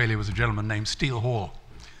South Australia was a gentleman named Steele Hall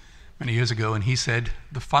many years ago, and he said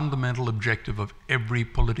the fundamental objective of every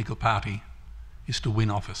political party is to win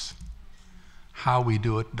office. How we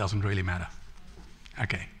do it doesn't really matter.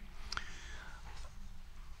 Okay.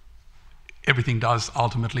 Everything does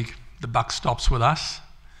ultimately, the buck stops with us,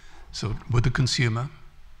 so with the consumer,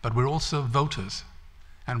 but we're also voters,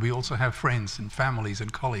 and we also have friends and families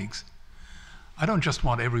and colleagues. I don't just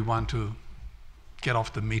want everyone to get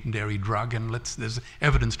off the meat and dairy drug, and there's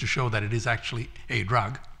evidence to show that it is actually a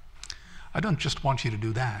drug. I don't just want you to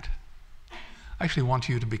do that. I actually want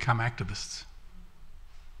you to become activists.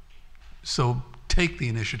 So take the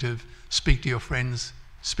initiative, speak to your friends,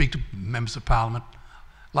 speak to members of parliament,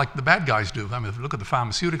 like the bad guys do. I mean, if you look at the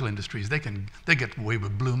pharmaceutical industries, they get away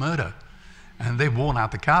with blue murder, and they've worn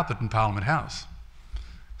out the carpet in Parliament House.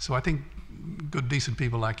 So I think good, decent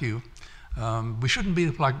people like you, we shouldn't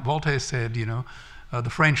be, like Voltaire said, you know, the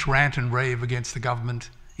French rant and rave against the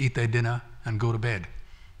government, eat their dinner, and go to bed.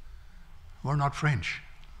 We're not French.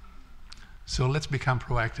 So let's become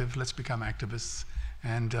proactive, let's become activists,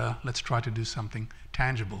 and let's try to do something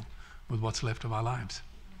tangible with what's left of our lives.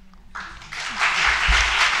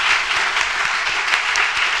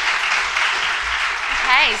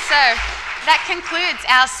 Okay, so that concludes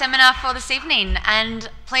our seminar for this evening, and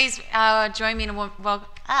please join me in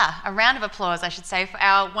a round of applause, I should say, for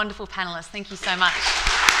our wonderful panellists. Thank you so much.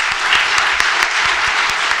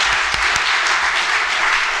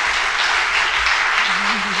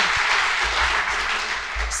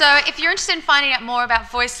 So if you're interested in finding out more about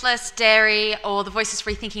Voiceless, Dairy, or the Voiceless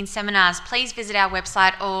Rethinking seminars, please visit our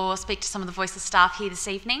website or speak to some of the Voiceless staff here this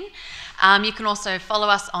evening. You can also follow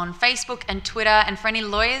us on Facebook and Twitter, and for any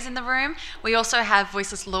lawyers in the room, we also have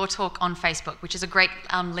Voiceless Law Talk on Facebook, which is a great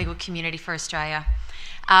legal community for Australia.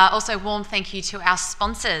 Also, warm thank you to our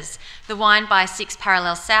sponsors, the wine by 6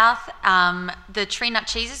 Parallel South, the tree nut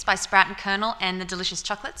cheeses by Sprout and Kernel, and the delicious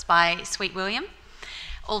chocolates by Sweet William,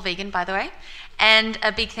 all vegan, by the way. And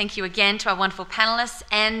a big thank you again to our wonderful panellists,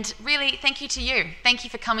 and really thank you to you. Thank you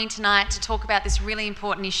for coming tonight to talk about this really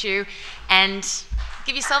important issue, and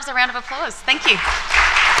give yourselves a round of applause. Thank you.